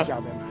na no.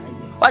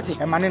 What?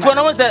 So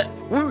na wo say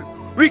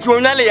wiki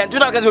wonyale ya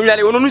ntuna ka so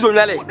wonyale ono nuso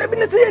wonyale. Na bi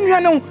ne se ye nua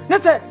no. Na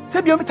se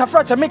bi o mi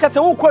tafra cha make say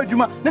wo kɔ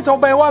adwuma. Na se wo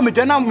ba wa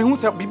medwa na me hu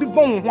se bibi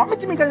bɔn ho.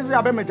 Metimi ka se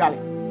abe medwale.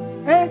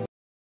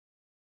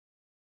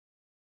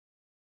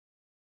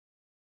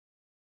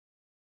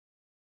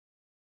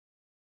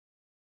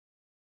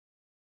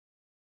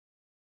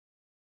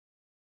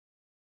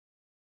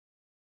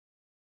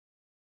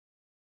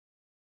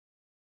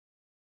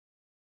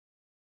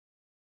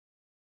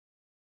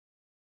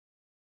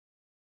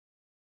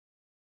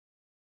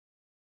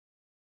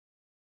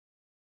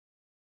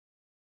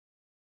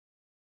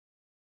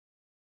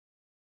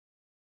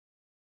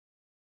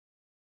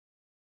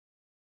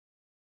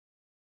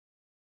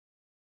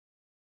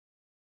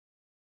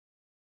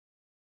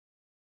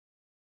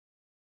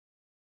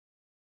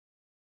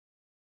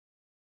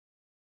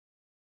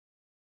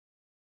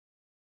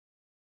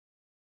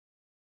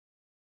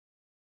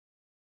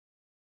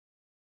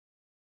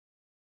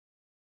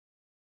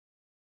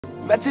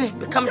 Betty,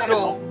 come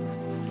through.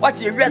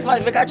 What you rest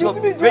man make at you.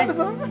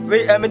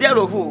 Wait, me dey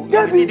who.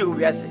 You need to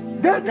be ase.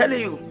 Tell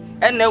you,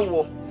 and no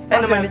war,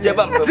 and the manager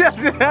bump.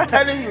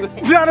 Telling you,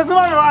 we are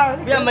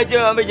my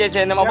German majors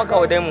and I'm a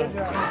cow demo.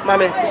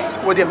 Mamma,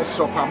 what am I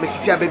stop?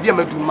 Mrs. Baby,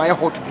 I'm do my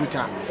hot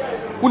bruta.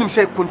 Wouldn't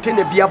say contain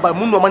a beer by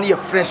moon money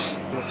fresh.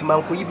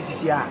 Mamma, you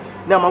see,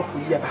 now I'm for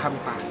you.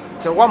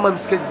 So 1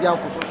 month's case is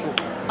uncle so.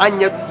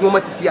 And yet, no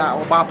Massia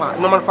or Papa,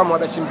 no man from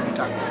what I seem to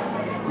do.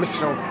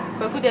 Mr.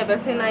 Could ever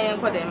say I am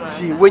for them?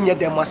 See, when you're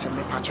there, must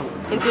be patch.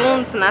 It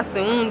won't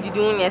nothing, did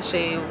you your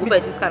share,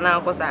 but this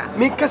canal was I.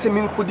 Make us a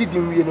mean put it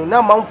in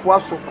now, Mount for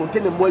us so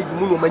contain a more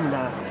moon money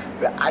now.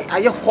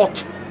 I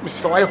hot,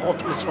 Mr. I hot,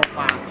 Mr.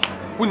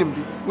 Wouldn't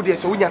be, would you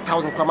say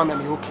 1,000 crowns?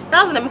 Okay.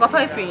 1,000 and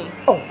 5 free.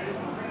 Oh,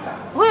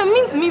 well, it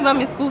means me by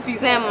my school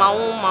fees and my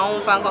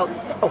own fang out.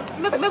 Oh,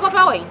 make up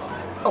away.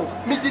 Oh,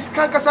 me this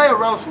can't say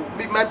around so.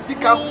 Me my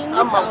pick up.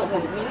 I'm out.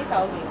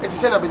 It's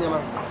send up in your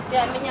man.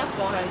 Yeah, me have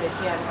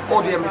 400.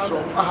 Oh dear, Miss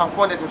Ron, I have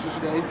 400 and so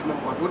the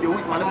intimate one. Would you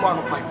week man more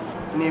than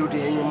 5? Near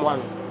the in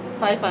one.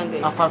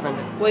 500.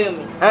 500. What you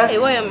mean? Hey,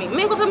 what you mean?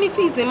 Make up me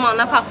fees in man.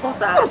 I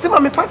post. I'm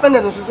saying me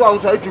 500 and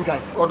so I can try.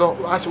 Although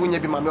I say when you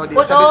be my mother.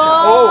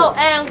 Oh,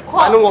 and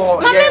I know.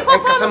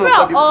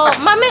 Oh,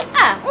 mammy.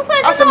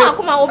 I say me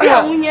come over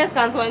here.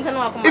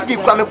 If you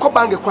come and come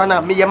back,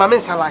 crana me, your mammy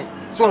salai.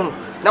 So.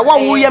 Now,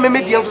 what will you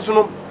make the answer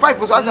to 5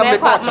 was as I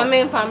make my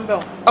main fan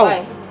bill?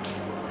 Oh,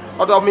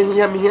 although me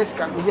here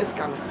scan, me here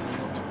scan.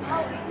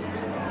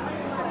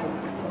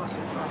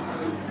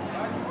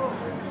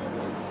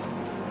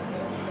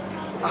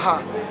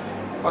 Aha,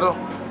 although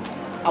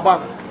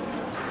Aban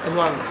and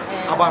one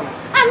Aban.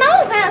 I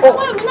know, oh,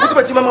 what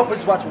about your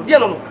watch? Dear,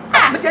 no,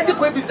 but the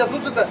other business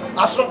is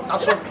Asson.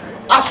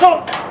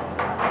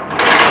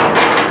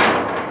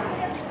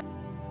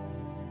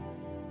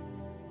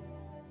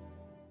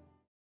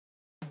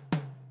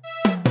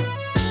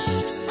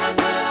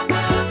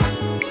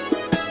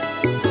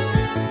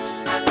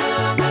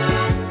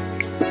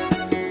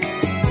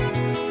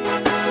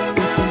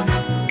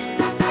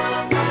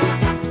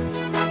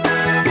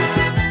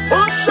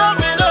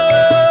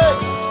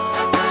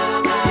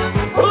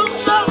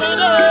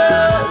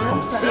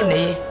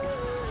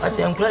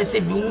 I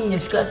said, be in your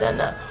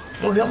scasana,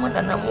 Mohammed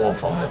and I'm more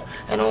for more,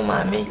 and oh,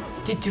 mammy,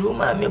 Titiru,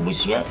 mammy,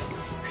 Bussian,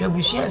 your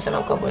Bussians and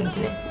Uncle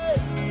Bentley.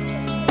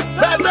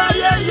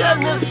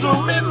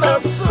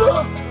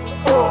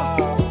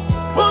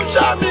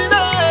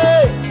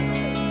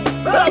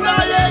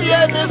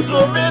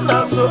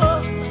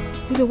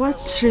 The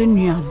watch train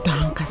you are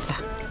down, Cassa.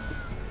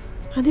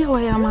 I dear,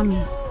 why am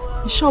mammy?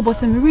 The shop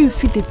was a very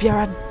fit the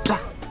Pierre.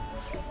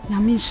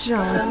 Yami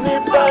sure.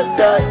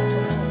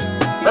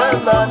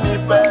 Nani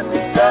bani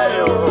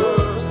kayo,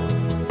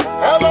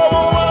 hello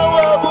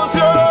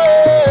abuso,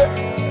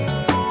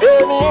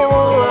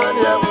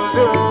 anyone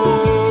abuso.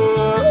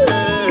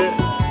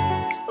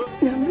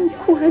 Yami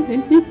kwani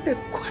ni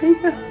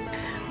kwaya,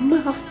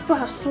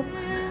 mafaso,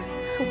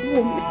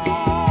 woman.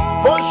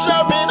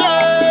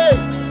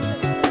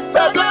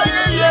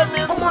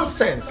 Common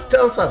sense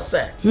tells us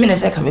that.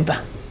 Minister coming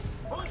back,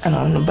 and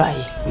on the buy,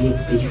 we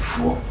pay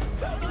for.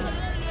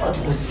 What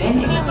was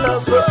saying? I am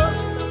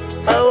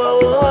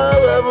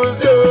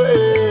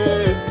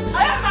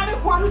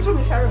not going to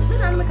me, Ferry.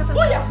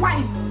 Why?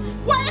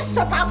 Why is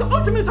so bad to go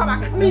to me to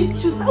make me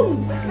choose? Oh,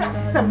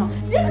 some.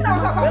 You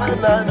know,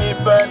 Nani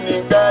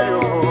Penny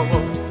Gayo.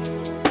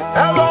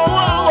 Hello,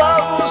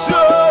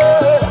 Abuso.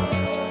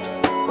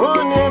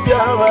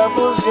 Unibia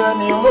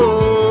Abusianimo.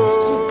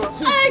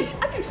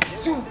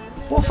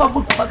 What for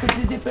book packet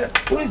is it?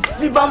 Who is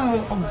Sibam?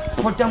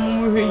 What am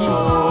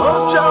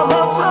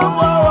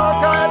I?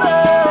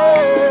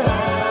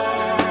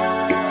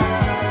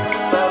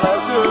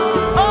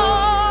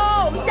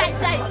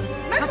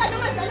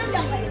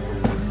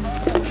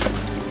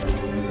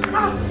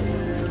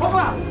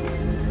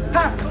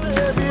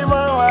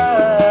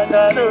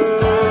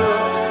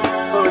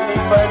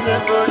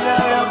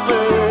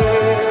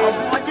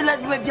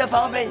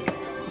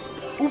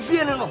 Who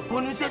fear no?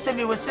 When you say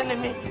somebody was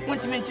sending me,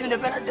 want to mention the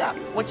better dog,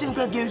 watch him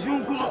get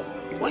Zoom Kuno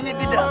when you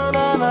be down.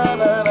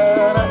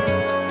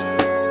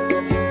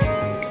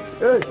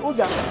 Hey,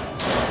 Uga.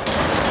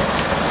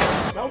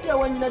 Now,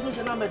 when you never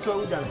say, I'm a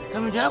true Uga.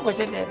 Come down, I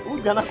said that.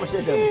 Uga, I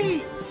said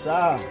that.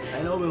 Sir,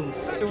 I know we'll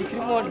see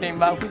more than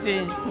about who say,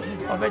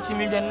 I bet you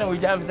million no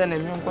jams and a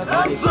million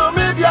questions. So,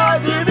 maybe I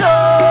did.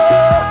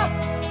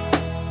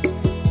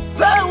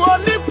 Say, what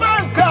the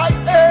bank,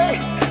 eh?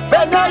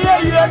 Ben I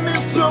hear me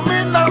to me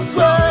now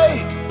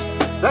say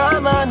that I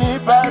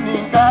panic Ben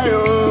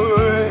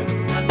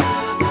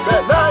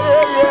I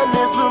hear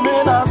me to me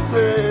now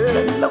say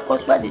let me not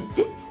cause what it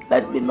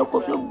let me not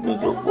cause what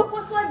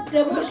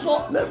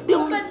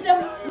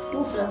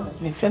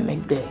me friend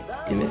make there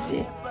to me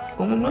say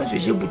come no so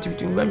she put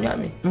to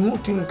me who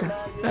think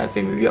na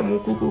family am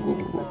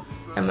kuku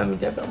and me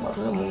tell am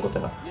so mo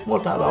ngota mo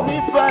ta ba me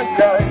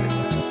panic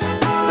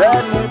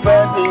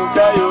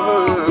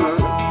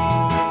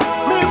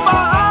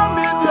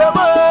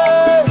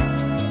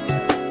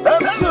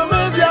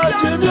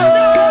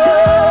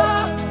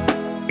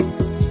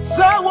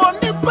Say one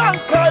ni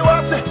bankai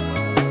wate,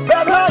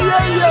 but I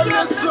hear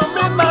you to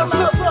me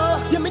now.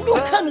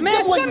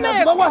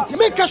 Number 1, you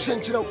make a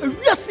change.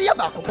 You see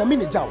about the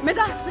mini job.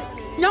 Medasi,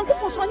 young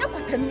people so you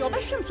put in your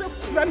best so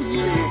run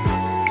ye.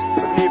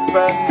 And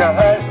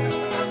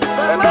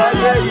I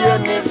hear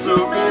me so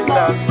be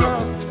naso.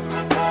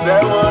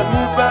 There won't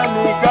be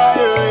panic.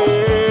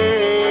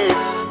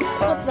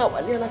 What's now,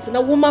 Aliana? Send a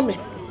woman.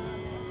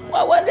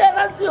 What did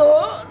I see?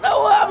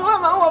 No, I'm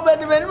a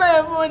woman.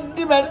 My phone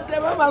demand.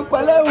 I'm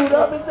going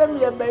to send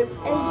me a baby.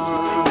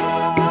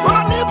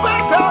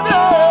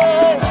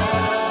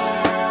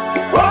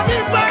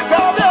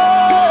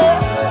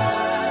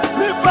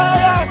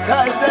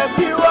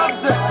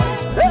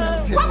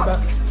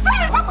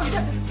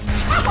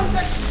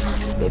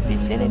 Baby,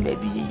 send a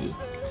baby.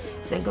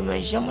 Send a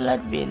man,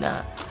 Shamulat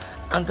Bena,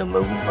 and come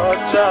over.